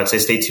 But I'd say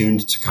stay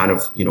tuned to kind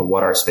of,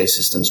 what our space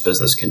systems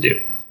business can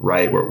do,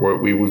 right?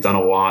 We've done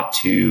a lot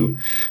to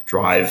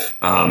drive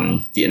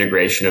the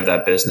integration of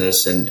that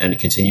business and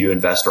continue to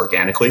invest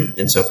organically.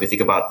 And so if we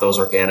think about those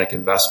organic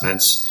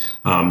investments,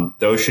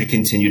 those should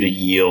continue to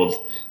yield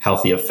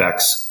healthy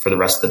effects for the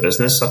rest of the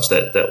business, such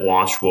that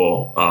launch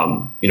will,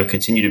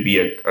 continue to be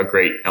a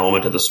great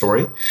element of the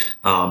story.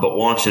 But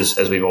launches,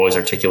 as we've always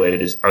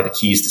articulated, are the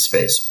keys to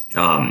space.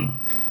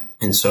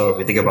 And so if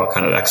we think about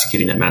kind of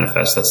executing that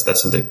manifest,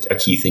 that's a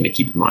key thing to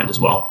keep in mind as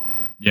well.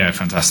 Yeah,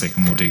 fantastic.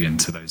 And we'll dig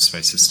into those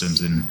space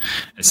systems in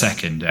a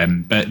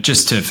second. But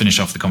just to finish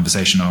off the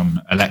conversation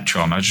on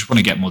Electron, I just want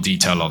to get more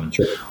detail on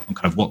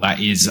kind of what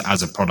that is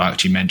as a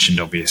product. You mentioned,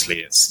 obviously,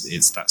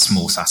 it's that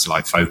small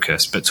satellite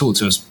focus, but talk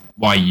to us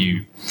why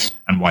you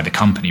and why the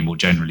company more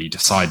generally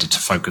decided to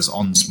focus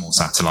on small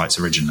satellites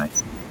originally.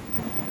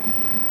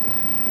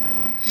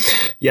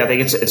 Yeah, I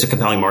think it's a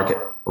compelling market,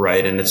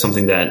 right? And it's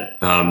something that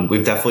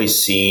we've definitely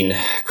seen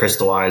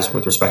crystallize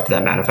with respect to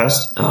that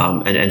manifest,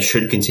 and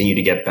should continue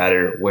to get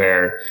better,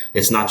 where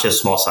it's not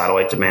just small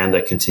satellite demand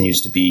that continues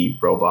to be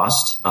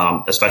robust,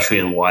 especially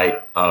in light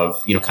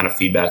of, kind of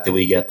feedback that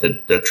we get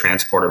that the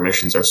transporter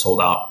missions are sold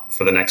out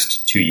for the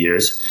next 2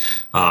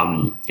 years.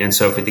 And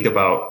so if we think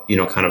about,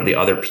 kind of the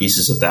other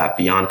pieces of that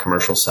beyond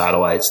commercial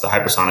satellites, the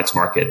hypersonics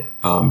market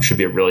should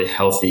be a really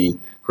healthy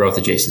growth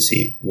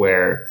adjacency,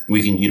 where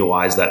we can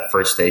utilize that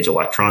first stage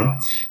Electron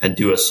and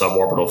do a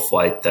suborbital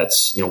flight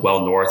that's,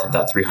 well north of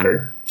that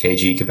 300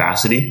 kg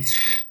capacity,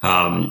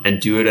 and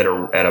do it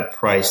at a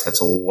price that's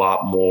a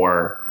lot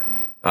more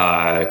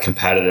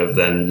competitive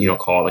than,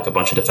 call it like a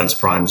bunch of defense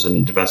primes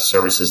and defense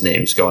services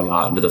names going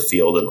out into the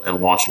field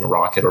and launching a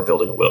rocket or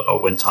building a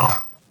wind tunnel.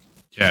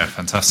 Yeah,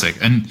 fantastic.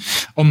 And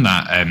on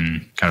that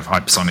kind of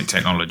hypersonic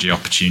technology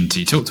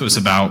opportunity, talk to us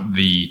about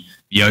the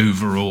the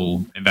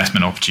overall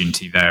investment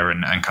opportunity there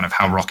and kind of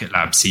how Rocket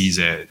Lab sees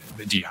it?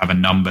 Do you have a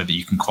number that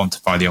you can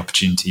quantify the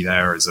opportunity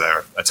there? Is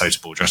there a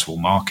total addressable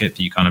market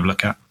that you kind of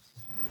look at?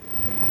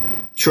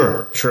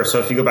 Sure. So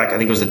if you go back, I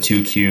think it was the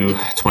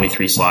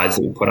 2Q23 slides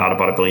that we put out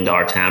about $1 billion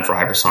TAM for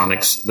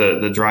hypersonics.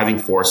 The driving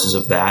forces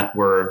of that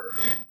were,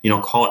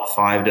 call it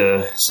 $500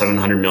 to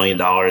 $700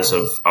 million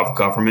of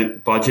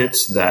government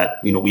budgets that,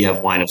 we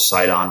have line of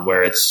sight on,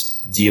 where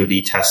it's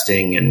DoD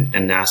testing and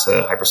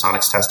NASA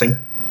hypersonics testing.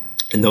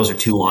 And those are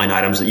two line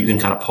items that you can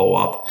kind of pull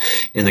up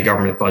in the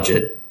government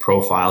budget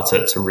profile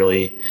to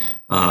really,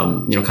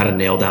 kind of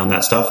nail down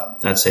that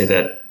stuff. I'd say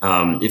that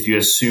if you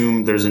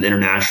assume there's an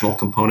international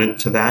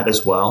component to that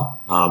as well,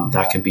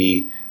 that can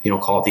be,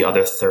 call it the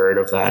other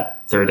third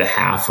to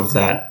half of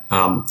that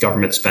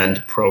government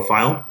spend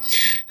profile.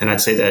 And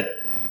I'd say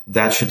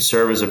that should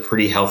serve as a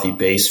pretty healthy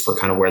base for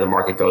kind of where the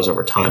market goes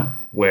over time,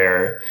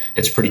 where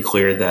it's pretty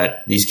clear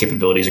that these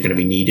capabilities are going to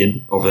be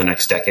needed over the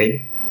next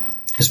decade,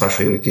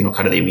 especially with,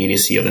 kind of the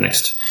immediacy of the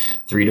next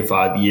 3 to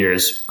 5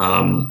 years.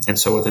 And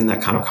so within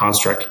that kind of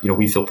construct,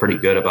 we feel pretty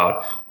good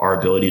about our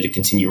ability to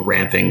continue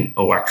ramping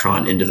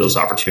Electron into those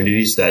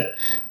opportunities that,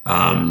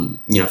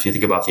 if you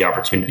think about the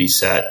opportunity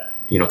set,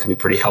 can be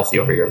pretty healthy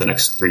over here the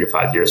next 3 to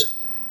 5 years.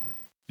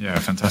 Yeah,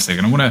 fantastic.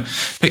 And I want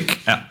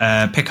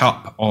to pick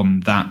up on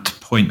that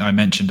point that I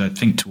mentioned, I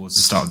think, towards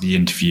the start of the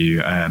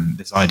interview,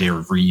 this idea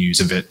of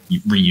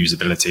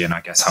reusability, and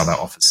I guess how that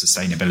offers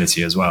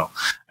sustainability as well.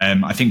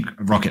 I think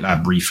Rocket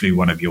Lab reflew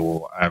one of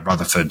your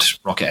Rutherford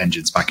rocket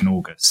engines back in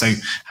August. So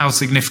how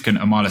significant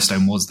a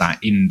milestone was that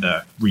in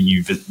the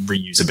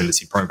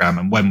reusability program,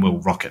 and when will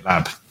Rocket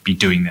Lab be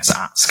doing this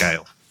at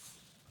scale?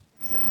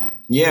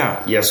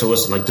 Yeah. So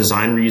listen, like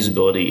design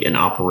reusability and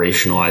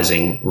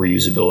operationalizing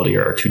reusability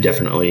are two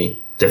definitely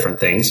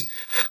different things,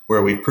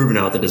 where we've proven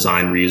out the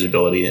design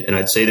reusability. And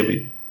I'd say that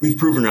we've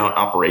proven out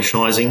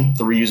operationalizing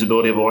the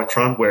reusability of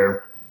Electron,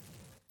 where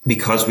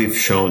because we've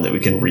shown that we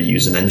can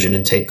reuse an engine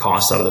and take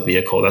costs out of the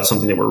vehicle, that's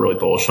something that we're really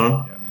bullish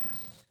on. Yeah.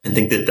 And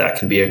think that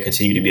can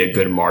continue to be a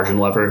good margin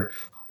lever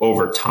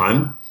over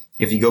time.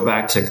 If you go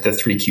back to the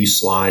 3Q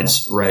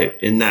slides, right,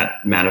 in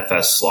that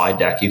manifest slide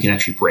deck, you can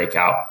actually break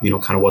out, kind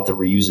of what the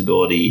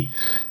reusability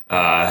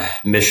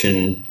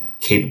mission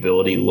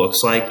capability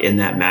looks like in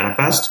that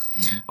manifest.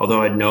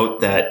 Although I'd note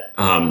that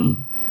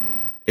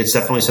it's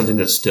definitely something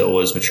that still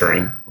is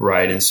maturing,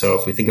 right? And so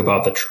if we think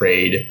about the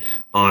trade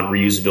on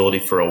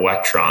reusability for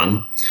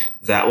Electron,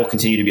 that will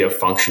continue to be a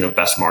function of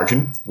best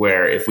margin,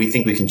 where if we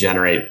think we can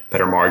generate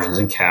better margins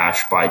and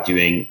cash by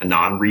doing a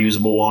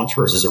non-reusable launch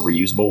versus a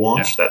reusable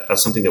launch,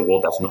 that's something that we'll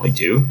definitely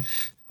do.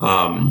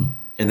 And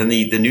then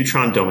the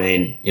Neutron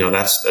domain,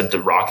 that's a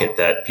rocket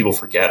that people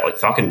forget. Like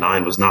Falcon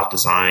 9 was not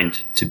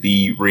designed to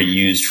be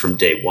reused from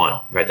day one,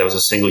 right? That was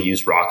a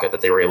single-use rocket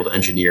that they were able to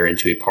engineer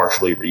into a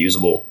partially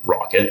reusable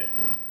rocket,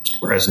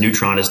 whereas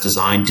Neutron is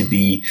designed to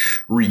be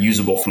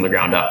reusable from the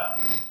ground up.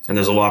 And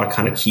there's a lot of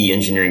kind of key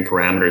engineering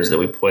parameters that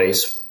we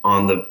place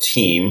on the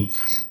team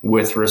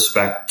with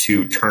respect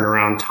to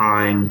turnaround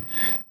time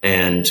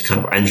and kind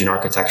of engine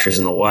architectures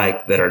and the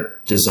like that are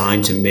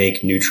designed to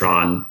make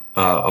Neutron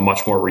a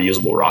much more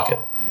reusable rocket.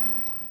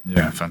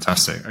 Yeah,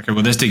 fantastic. Okay,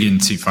 well, let's dig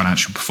into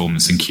financial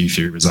performance and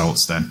Q3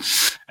 results then.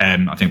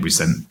 I think we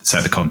set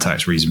the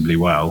context reasonably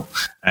well.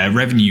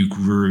 Revenue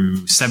grew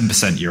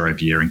 7% year over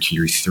year in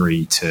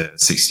Q3 to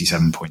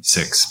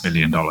 $67.6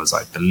 million,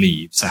 I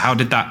believe. So how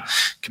did that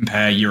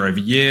compare year over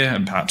year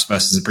and perhaps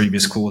versus the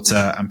previous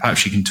quarter? And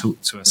perhaps you can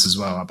talk to us as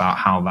well about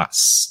how that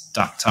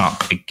stacked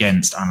up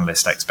against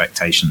analyst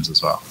expectations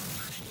as well.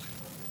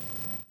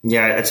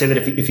 Yeah, I'd say that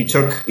if you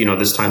took,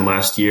 this time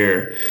last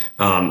year,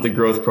 the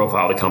growth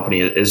profile of the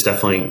company is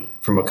definitely,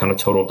 from a kind of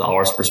total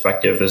dollars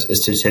perspective,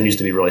 continues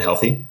to be really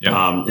healthy.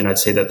 Yeah. And I'd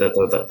say that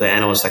the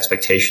analyst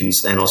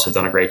expectations, the analysts have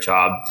done a great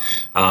job.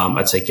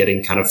 I'd say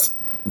getting kind of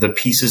the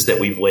pieces that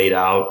we've laid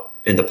out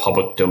in the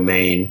public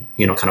domain,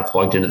 kind of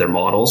plugged into their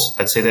models.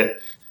 I'd say that,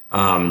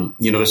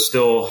 there's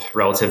still,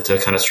 relative to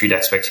kind of street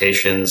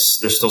expectations,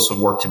 there's still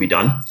some work to be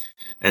done.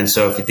 And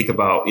so if you think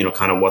about,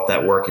 kind of what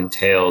that work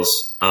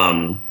entails,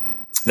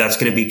 that's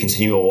going to be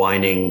continue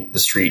aligning the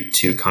street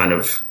to kind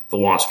of the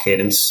launch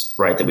cadence,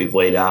 right, that we've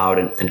laid out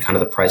and kind of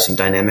the pricing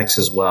dynamics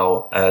as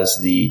well as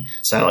the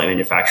satellite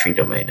manufacturing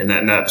domain. And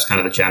that was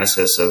kind of the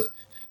genesis of,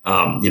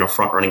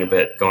 front running a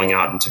bit, going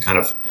out into kind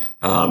of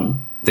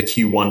the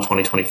Q1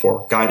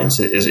 2024 guidance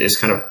is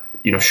kind of,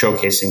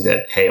 showcasing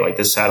that, hey, like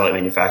this satellite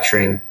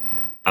manufacturing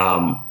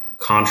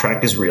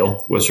contract is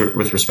real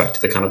with respect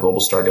to the kind of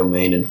global star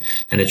domain.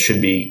 And it should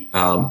be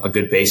a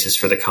good basis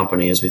for the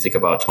company as we think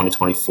about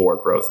 2024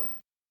 growth.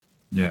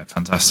 Yeah,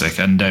 fantastic.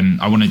 And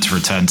I wanted to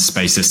return to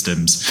Space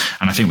Systems,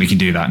 and I think we can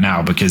do that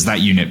now because that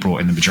unit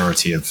brought in the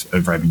majority of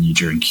revenue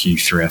during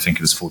Q3. I think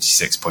it was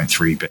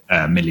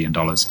 $46.3 million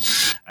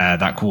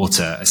that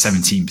quarter, a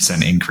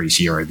 17% increase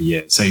year over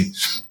year. So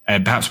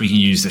perhaps we can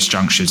use this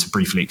juncture to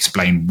briefly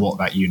explain what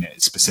that unit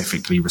is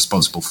specifically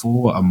responsible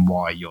for and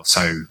why you're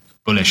so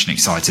bullish and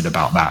excited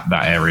about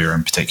that area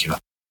in particular.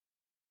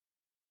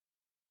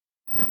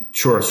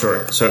 Sure.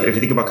 So if you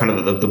think about kind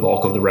of the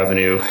bulk of the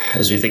revenue,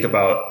 as we think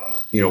about,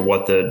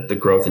 what the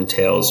growth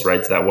entails,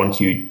 right, to that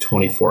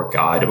 1Q24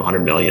 guide of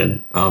 100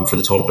 million for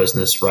the total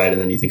business, right?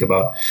 And then you think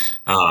about,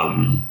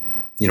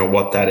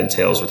 what that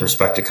entails with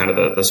respect to kind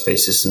of the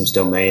space systems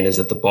domain is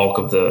that the bulk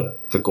of the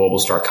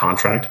Globalstar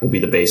contract will be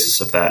the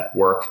basis of that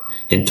work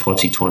in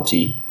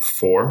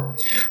 2024,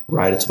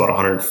 right? It's about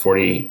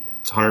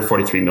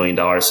 $143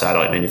 million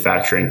satellite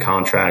manufacturing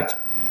contract.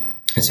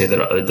 I'd say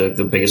that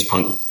the biggest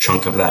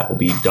chunk of that will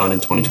be done in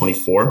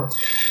 2024.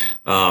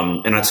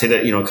 And I'd say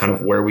that, kind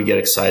of where we get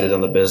excited on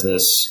the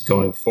business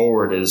going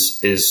forward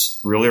is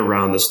really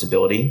around the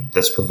stability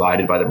that's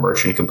provided by the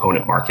merchant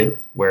component market,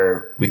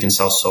 where we can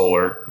sell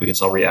solar, we can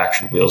sell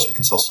reaction wheels, we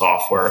can sell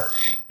software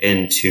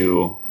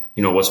into,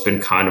 what's been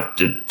kind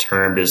of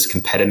termed as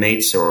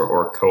competimates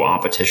or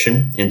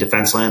co-opetition in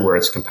defense land, where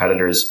it's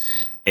competitors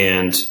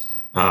and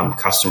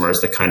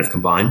customers that kind of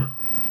combine.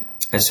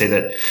 I say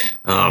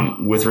that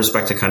with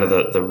respect to kind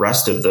of the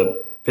rest of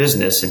the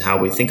business and how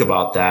we think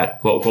about that,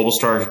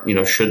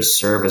 Globalstar, should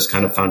serve as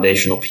kind of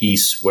foundational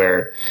piece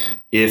where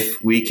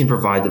if we can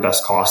provide the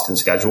best cost and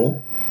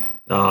schedule,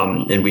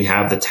 and we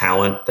have the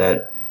talent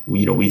that,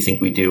 we think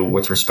we do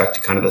with respect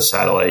to kind of the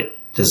satellite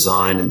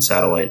design and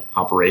satellite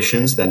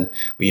operations, then,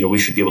 we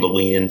should be able to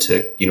lean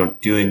into,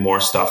 doing more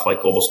stuff like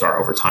Globalstar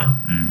over time.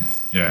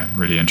 Yeah,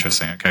 really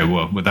interesting. Okay,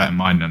 well, with that in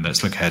mind, then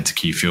let's look ahead to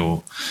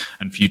Q4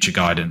 and future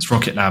guidance.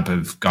 Rocket Lab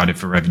have guided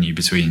for revenue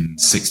between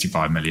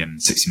 $65 million and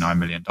 $69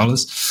 million.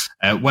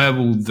 Where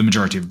will the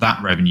majority of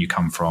that revenue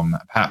come from?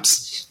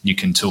 Perhaps you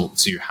can talk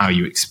to how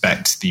you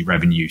expect the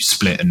revenue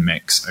split and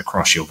mix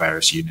across your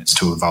various units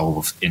to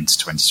evolve into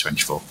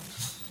 2024.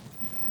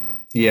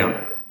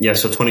 Yeah.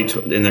 So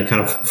in the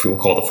kind of, we'll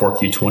call it the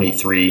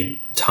 4Q23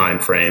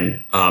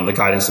 timeframe, the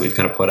guidance that we've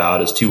kind of put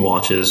out is 2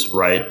 launches,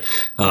 right?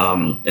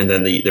 And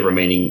then the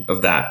remaining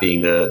of that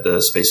being the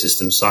space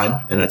systems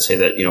side. And I'd say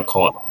that,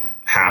 call it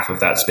half of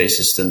that space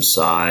systems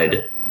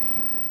side,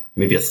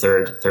 maybe a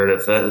third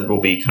of that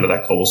will be kind of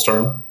that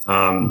Globalstar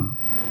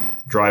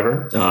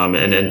driver.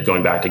 And then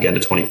going back again to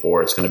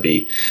 24, it's going to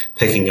be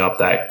picking up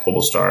that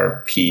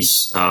Globalstar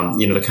piece.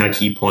 The kind of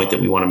key point that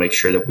we want to make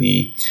sure that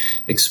we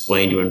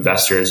explain to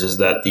investors is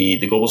that the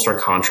Globalstar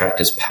contract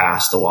has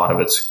passed a lot of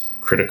its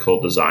critical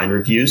design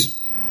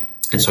reviews.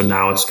 And so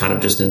now it's kind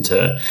of just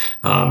into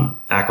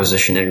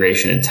acquisition,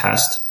 integration, and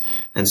test.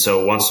 And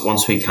so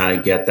once we kind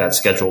of get that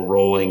schedule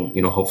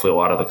rolling, hopefully a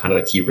lot of the kind of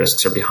the key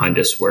risks are behind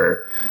us,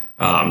 where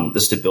the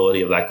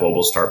stability of that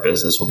Globalstar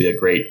business will be a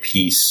great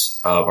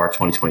piece of our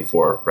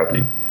 2024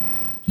 revenue.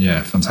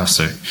 Yeah,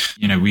 fantastic.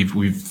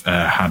 We've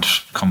had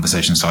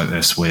conversations like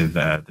this with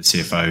the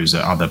CFOs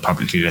at other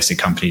publicly listed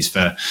companies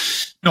for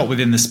not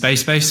within the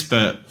space space,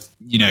 but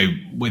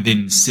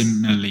within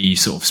similarly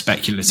sort of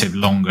speculative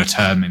longer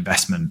term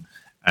investment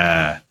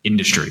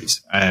industries.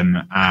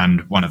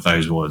 And one of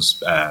those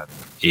was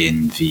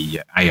in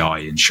the AI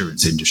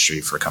insurance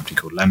industry for a company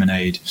called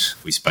Lemonade.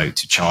 We spoke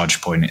to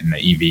ChargePoint in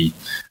the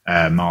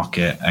EV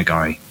market, a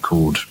guy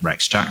called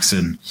Rex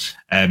Jackson.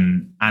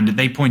 And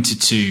they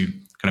pointed to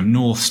kind of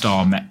North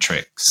Star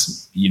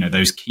metrics,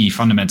 those key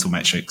fundamental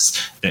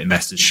metrics that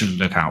investors should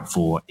look out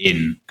for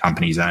in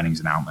companies'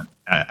 earnings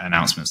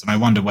announcements. And I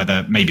wonder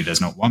whether maybe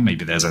there's not one,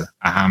 maybe there's a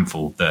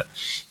handful that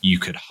you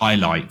could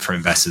highlight for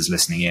investors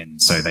listening in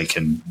so they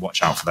can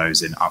watch out for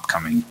those in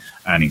upcoming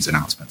earnings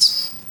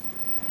announcements.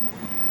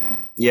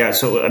 Yeah.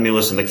 So,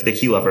 listen, the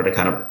key lever to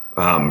kind of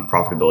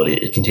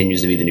profitability, it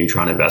continues to be the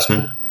Neutron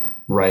investment.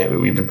 Right.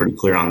 We've been pretty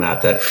clear on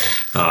that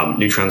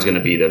Neutron's going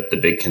to be the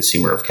big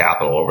consumer of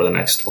capital over the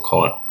next, we'll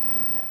call it,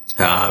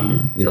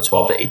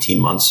 12 to 18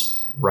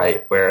 months,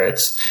 right? Where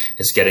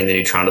it's getting the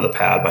Neutron to the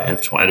pad by end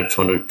of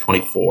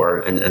 2024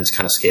 and it's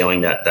kind of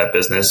scaling that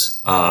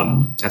business.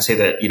 I'd say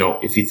that,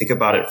 if you think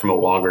about it from a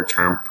longer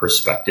term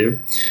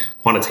perspective,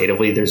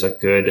 quantitatively, there's a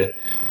good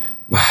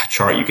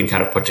chart you can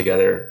kind of put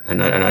together.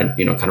 And I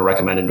kind of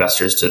recommend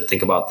investors to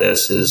think about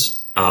this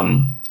is,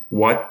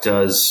 what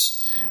does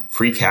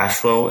free cash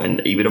flow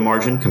and EBITDA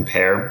margin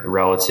compare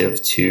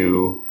relative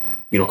to,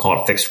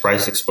 call it fixed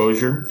price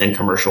exposure and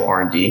commercial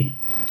R&D,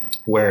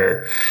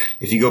 where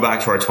if you go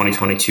back to our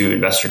 2022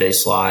 Investor Day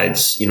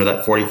slides,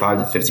 that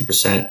 45 to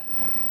 50%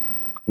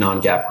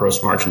 non-GAAP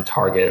gross margin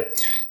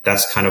target,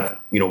 that's kind of,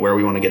 where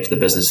we want to get to the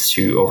business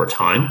to over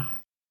time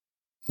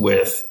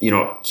with,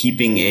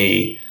 keeping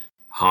a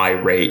high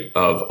rate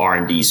of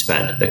R&D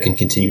spend that can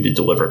continue to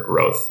deliver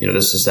growth.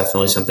 This is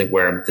definitely something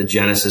where the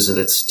genesis of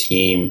its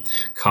team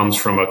comes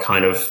from a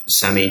kind of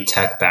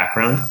semi-tech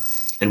background.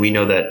 And we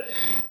know that,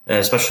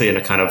 especially in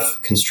a kind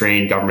of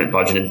constrained government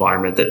budget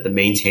environment, that the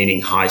maintaining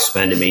high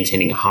spend and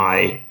maintaining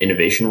high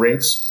innovation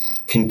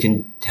rates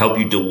can help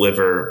you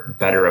deliver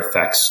better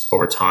effects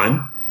over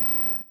time.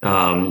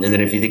 And then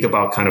if you think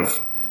about kind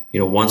of,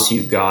 once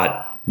you've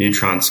got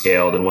Neutron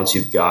scaled and once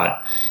you've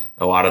got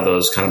a lot of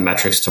those kind of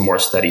metrics to more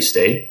steady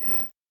state,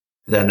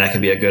 then that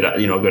can be a good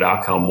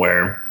outcome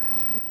where,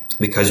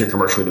 because you're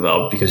commercially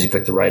developed, because you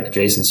pick the right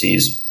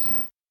adjacencies,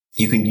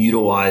 you can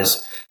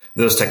utilize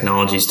those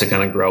technologies to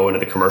kind of grow into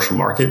the commercial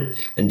market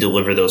and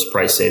deliver those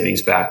price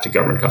savings back to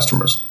government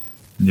customers.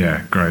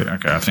 Yeah, great.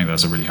 Okay, I think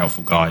that's a really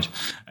helpful guide.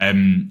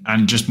 And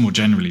just more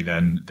generally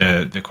then,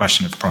 the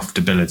question of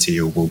profitability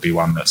will be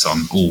one that's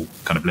on all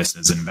kind of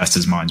listeners and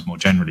investors' minds more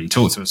generally.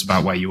 Talk to us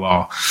about where you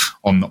are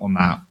on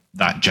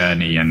that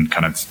journey and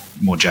kind of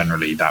more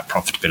generally that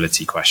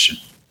profitability question.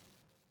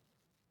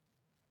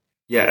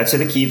 Yeah, I'd say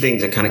the key thing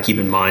to kind of keep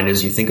in mind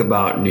as you think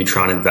about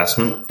Neutron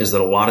investment is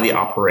that a lot of the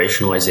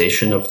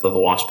operationalization of the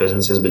launch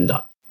business has been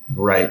done,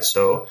 right?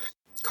 So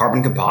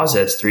carbon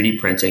composites,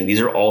 3D printing, these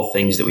are all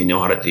things that we know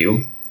how to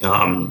do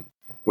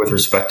with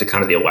respect to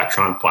kind of the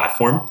Electron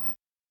platform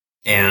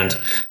and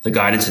the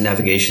guidance and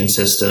navigation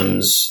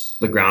systems,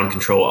 the ground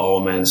control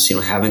elements,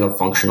 having a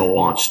functional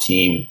launch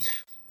team.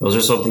 Those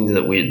are something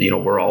that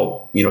we're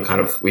all,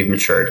 we've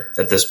matured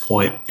at this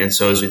point. And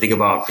so as we think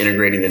about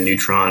integrating the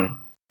Neutron,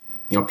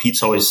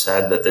 Pete's always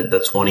said that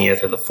the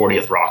 20th or the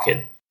 40th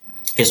rocket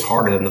is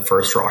harder than the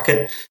first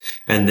rocket.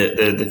 And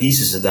the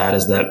thesis of that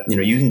is that,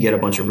 you can get a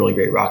bunch of really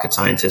great rocket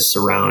scientists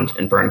around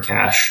and burn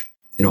cash,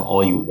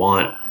 all you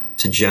want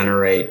to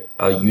generate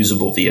a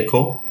usable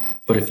vehicle.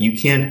 But if you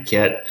can't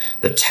get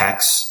the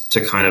techs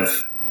to kind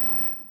of,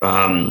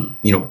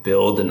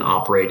 build and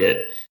operate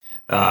it,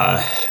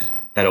 at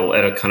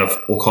a kind of,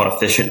 we'll call it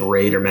efficient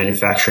rate or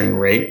manufacturing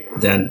rate,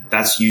 then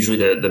that's usually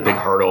the big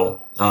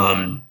hurdle,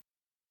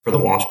 for the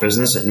launch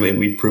business. And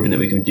we've proven that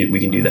we can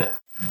do that.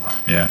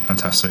 Yeah,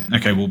 fantastic.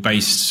 Okay, well,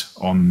 based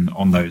on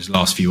those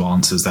last few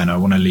answers, then I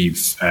want to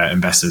leave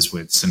investors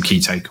with some key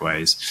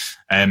takeaways.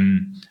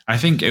 I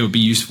think it would be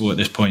useful at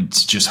this point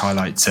to just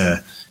highlight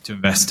to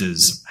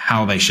investors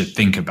how they should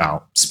think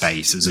about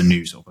space as a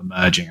new sort of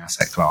emerging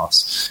asset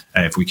class,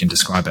 if we can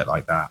describe it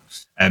like that,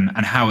 and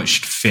how it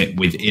should fit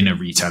within a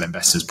retail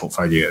investor's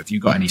portfolio. Have you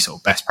got any sort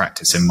of best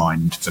practice in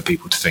mind for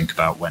people to think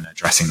about when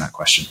addressing that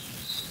question?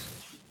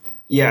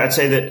 Yeah, I'd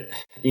say that,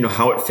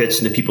 how it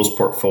fits into people's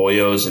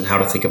portfolios and how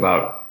to think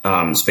about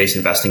space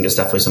investing is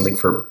definitely something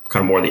for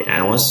kind of more the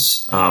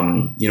analysts.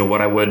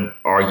 What I would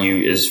argue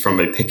is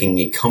from picking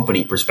a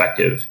company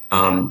perspective,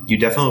 you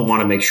definitely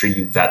want to make sure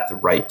you vet the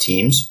right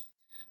teams.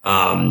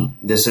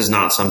 This is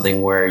not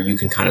something where you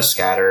can kind of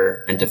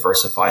scatter and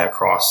diversify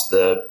across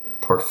the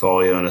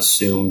portfolio and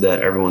assume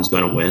that everyone's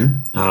going to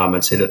win.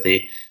 I'd say that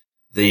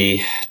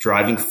the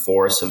driving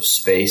force of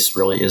space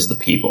really is the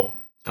people.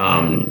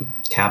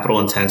 Capital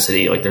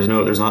intensity, there's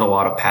not a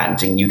lot of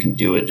patenting you can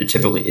do. It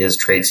typically is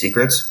trade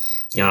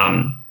secrets.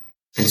 And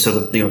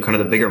so kind of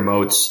the bigger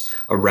moats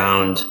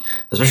around,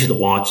 especially the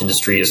launch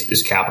industry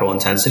is capital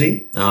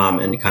intensity,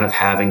 and kind of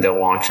having the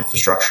launch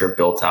infrastructure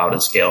built out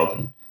and scaled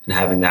and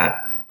having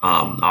that,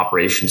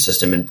 operation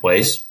system in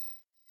place.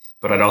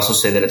 But I'd also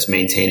say that it's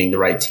maintaining the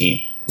right team.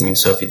 And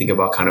so if you think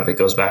about it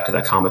goes back to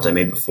that comment I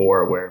made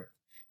before where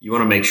you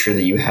want to make sure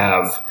that you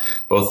have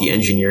both the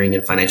engineering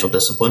and financial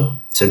discipline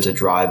to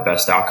drive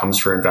best outcomes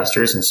for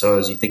investors. And so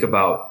as you think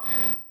about,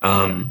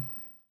 kind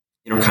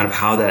of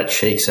how that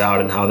shakes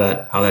out and how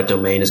that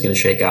domain is going to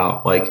shake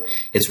out,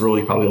 it's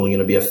really probably only going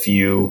to be a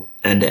few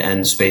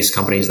end-to-end space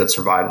companies that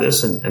survive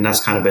this. And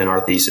that's kind of been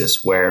our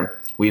thesis where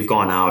we've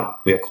gone out,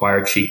 we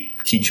acquired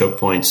key choke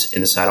points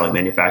in the satellite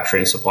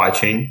manufacturing supply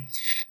chain.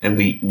 And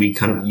we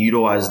kind of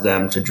utilize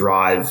them to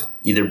drive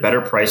either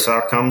better price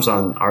outcomes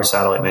on our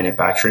satellite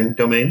manufacturing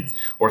domain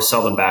or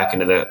sell them back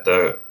into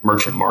the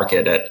merchant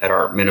market at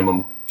our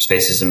minimum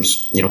space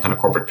systems, kind of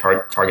corporate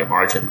target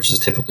margin, which is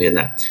typically in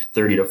that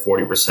 30 to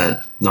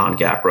 40%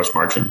 non-GAAP gross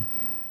margin.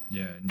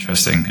 Yeah,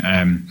 interesting.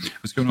 I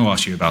was going to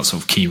ask you about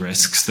sort of key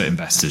risks that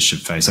investors should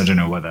face. I don't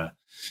know whether,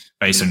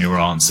 based on your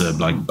answer,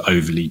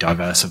 overly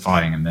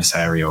diversifying in this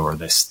area or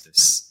this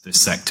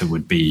sector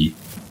would be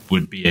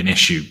an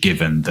issue,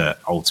 given that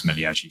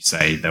ultimately, as you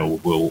say, there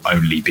will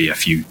only be a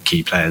few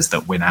key players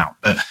that win out.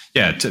 But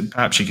yeah,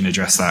 perhaps you can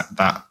address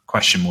that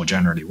question more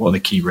generally. What are the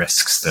key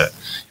risks that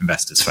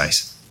investors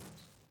face?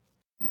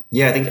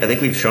 Yeah, I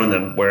think we've shown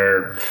them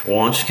where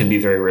launch can be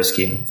very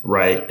risky,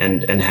 right?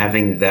 And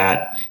having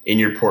that in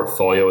your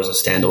portfolio as a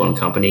standalone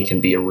company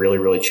can be a really,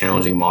 really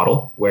challenging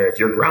model where if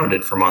you're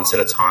grounded for months at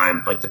a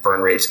time, the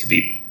burn rates can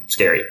be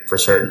scary for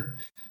certain.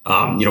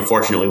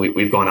 Fortunately,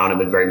 we've gone out and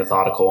been very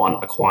methodical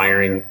on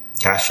acquiring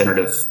cash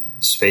generative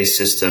space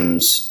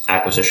systems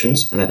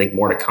acquisitions. And I think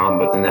more to come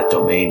within that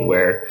domain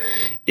where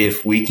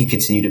if we can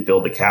continue to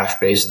build the cash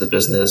base of the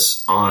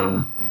business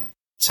on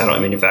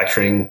satellite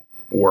manufacturing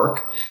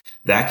work,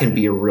 that can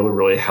be a really,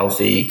 really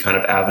healthy kind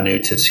of avenue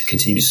to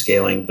continue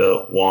scaling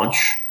the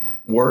launch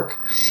work.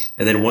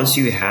 And then once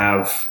you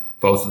have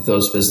both of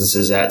those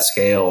businesses at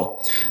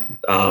scale,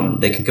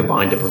 they can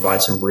combine to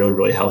provide some really,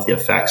 really healthy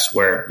effects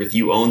where if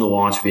you own the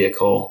launch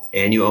vehicle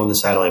and you own the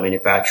satellite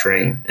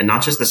manufacturing, and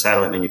not just the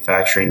satellite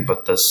manufacturing,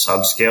 but the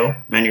subscale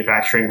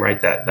manufacturing, right?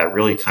 That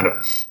really kind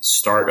of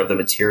start of the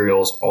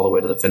materials all the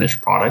way to the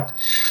finished product,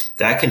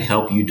 that can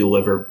help you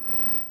deliver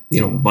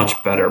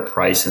much better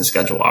price and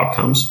schedule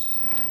outcomes.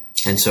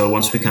 And so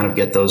once we kind of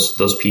get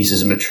those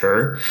pieces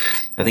mature,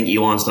 I think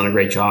Elon's done a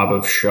great job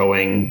of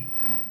showing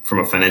from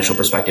a financial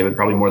perspective, and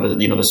probably more the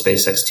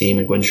SpaceX team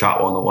and Gwynne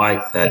Shotwell and the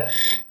like, that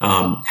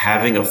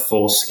having a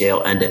full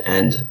scale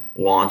end-to-end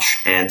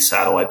launch and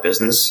satellite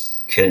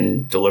business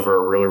can deliver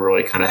a really,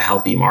 really kind of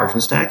healthy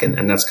margin stack.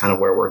 And that's kind of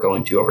where we're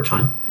going to over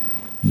time.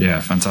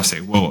 Yeah,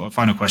 fantastic. Well, a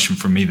final question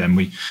from me then.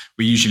 We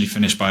usually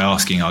finish by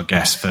asking our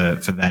guests for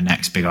their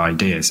next big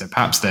idea. So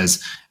perhaps there's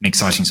an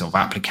exciting sort of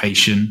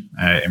application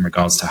in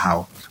regards to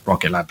how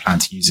Rocket Lab plan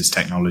to use this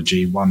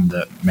technology, one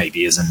that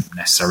maybe isn't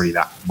necessarily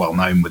that well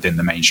known within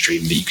the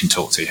mainstream that you can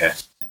talk to here.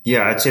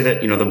 Yeah, I'd say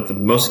that, the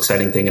most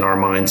exciting thing in our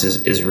minds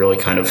is really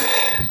kind of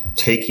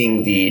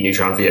taking the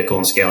Neutron vehicle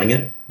and scaling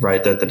it,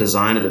 right? That the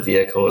design of the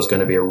vehicle is going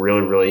to be a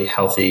really, really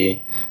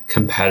healthy,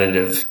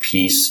 competitive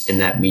piece in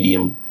that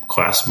medium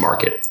class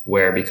market,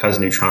 where because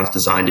Neutron's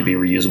designed to be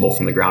reusable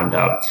from the ground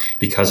up,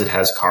 because it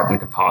has carbon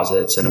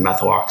composites and a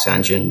methyl ox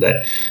engine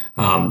that,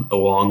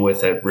 along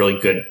with a really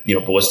good,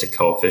 ballistic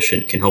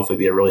coefficient, can hopefully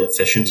be a really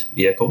efficient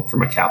vehicle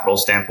from a capital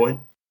standpoint.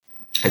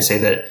 I'd say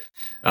that,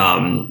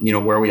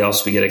 where we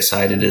get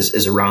excited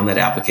is around that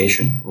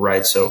application,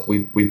 right? So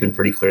we've been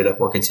pretty clear that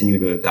we're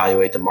continuing to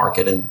evaluate the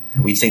market, and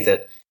we think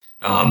that,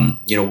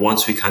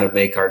 once we kind of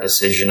make our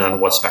decision on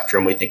what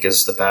spectrum we think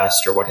is the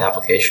best or what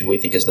application we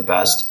think is the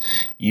best,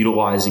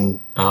 utilizing,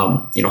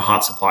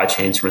 hot supply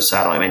chains from a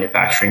satellite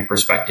manufacturing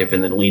perspective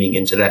and then leaning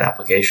into that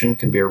application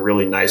can be a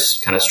really nice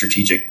kind of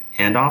strategic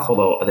handoff.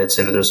 Although I'd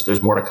say that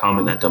there's more to come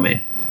in that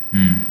domain.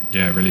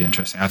 Yeah, really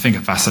interesting. I think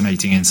a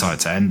fascinating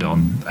insight to end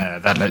on.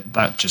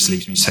 That just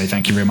leaves me to say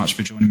thank you very much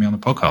for joining me on the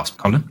podcast,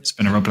 Colin. It's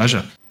been a real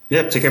pleasure.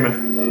 Yeah, take care,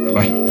 man.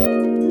 Bye-bye.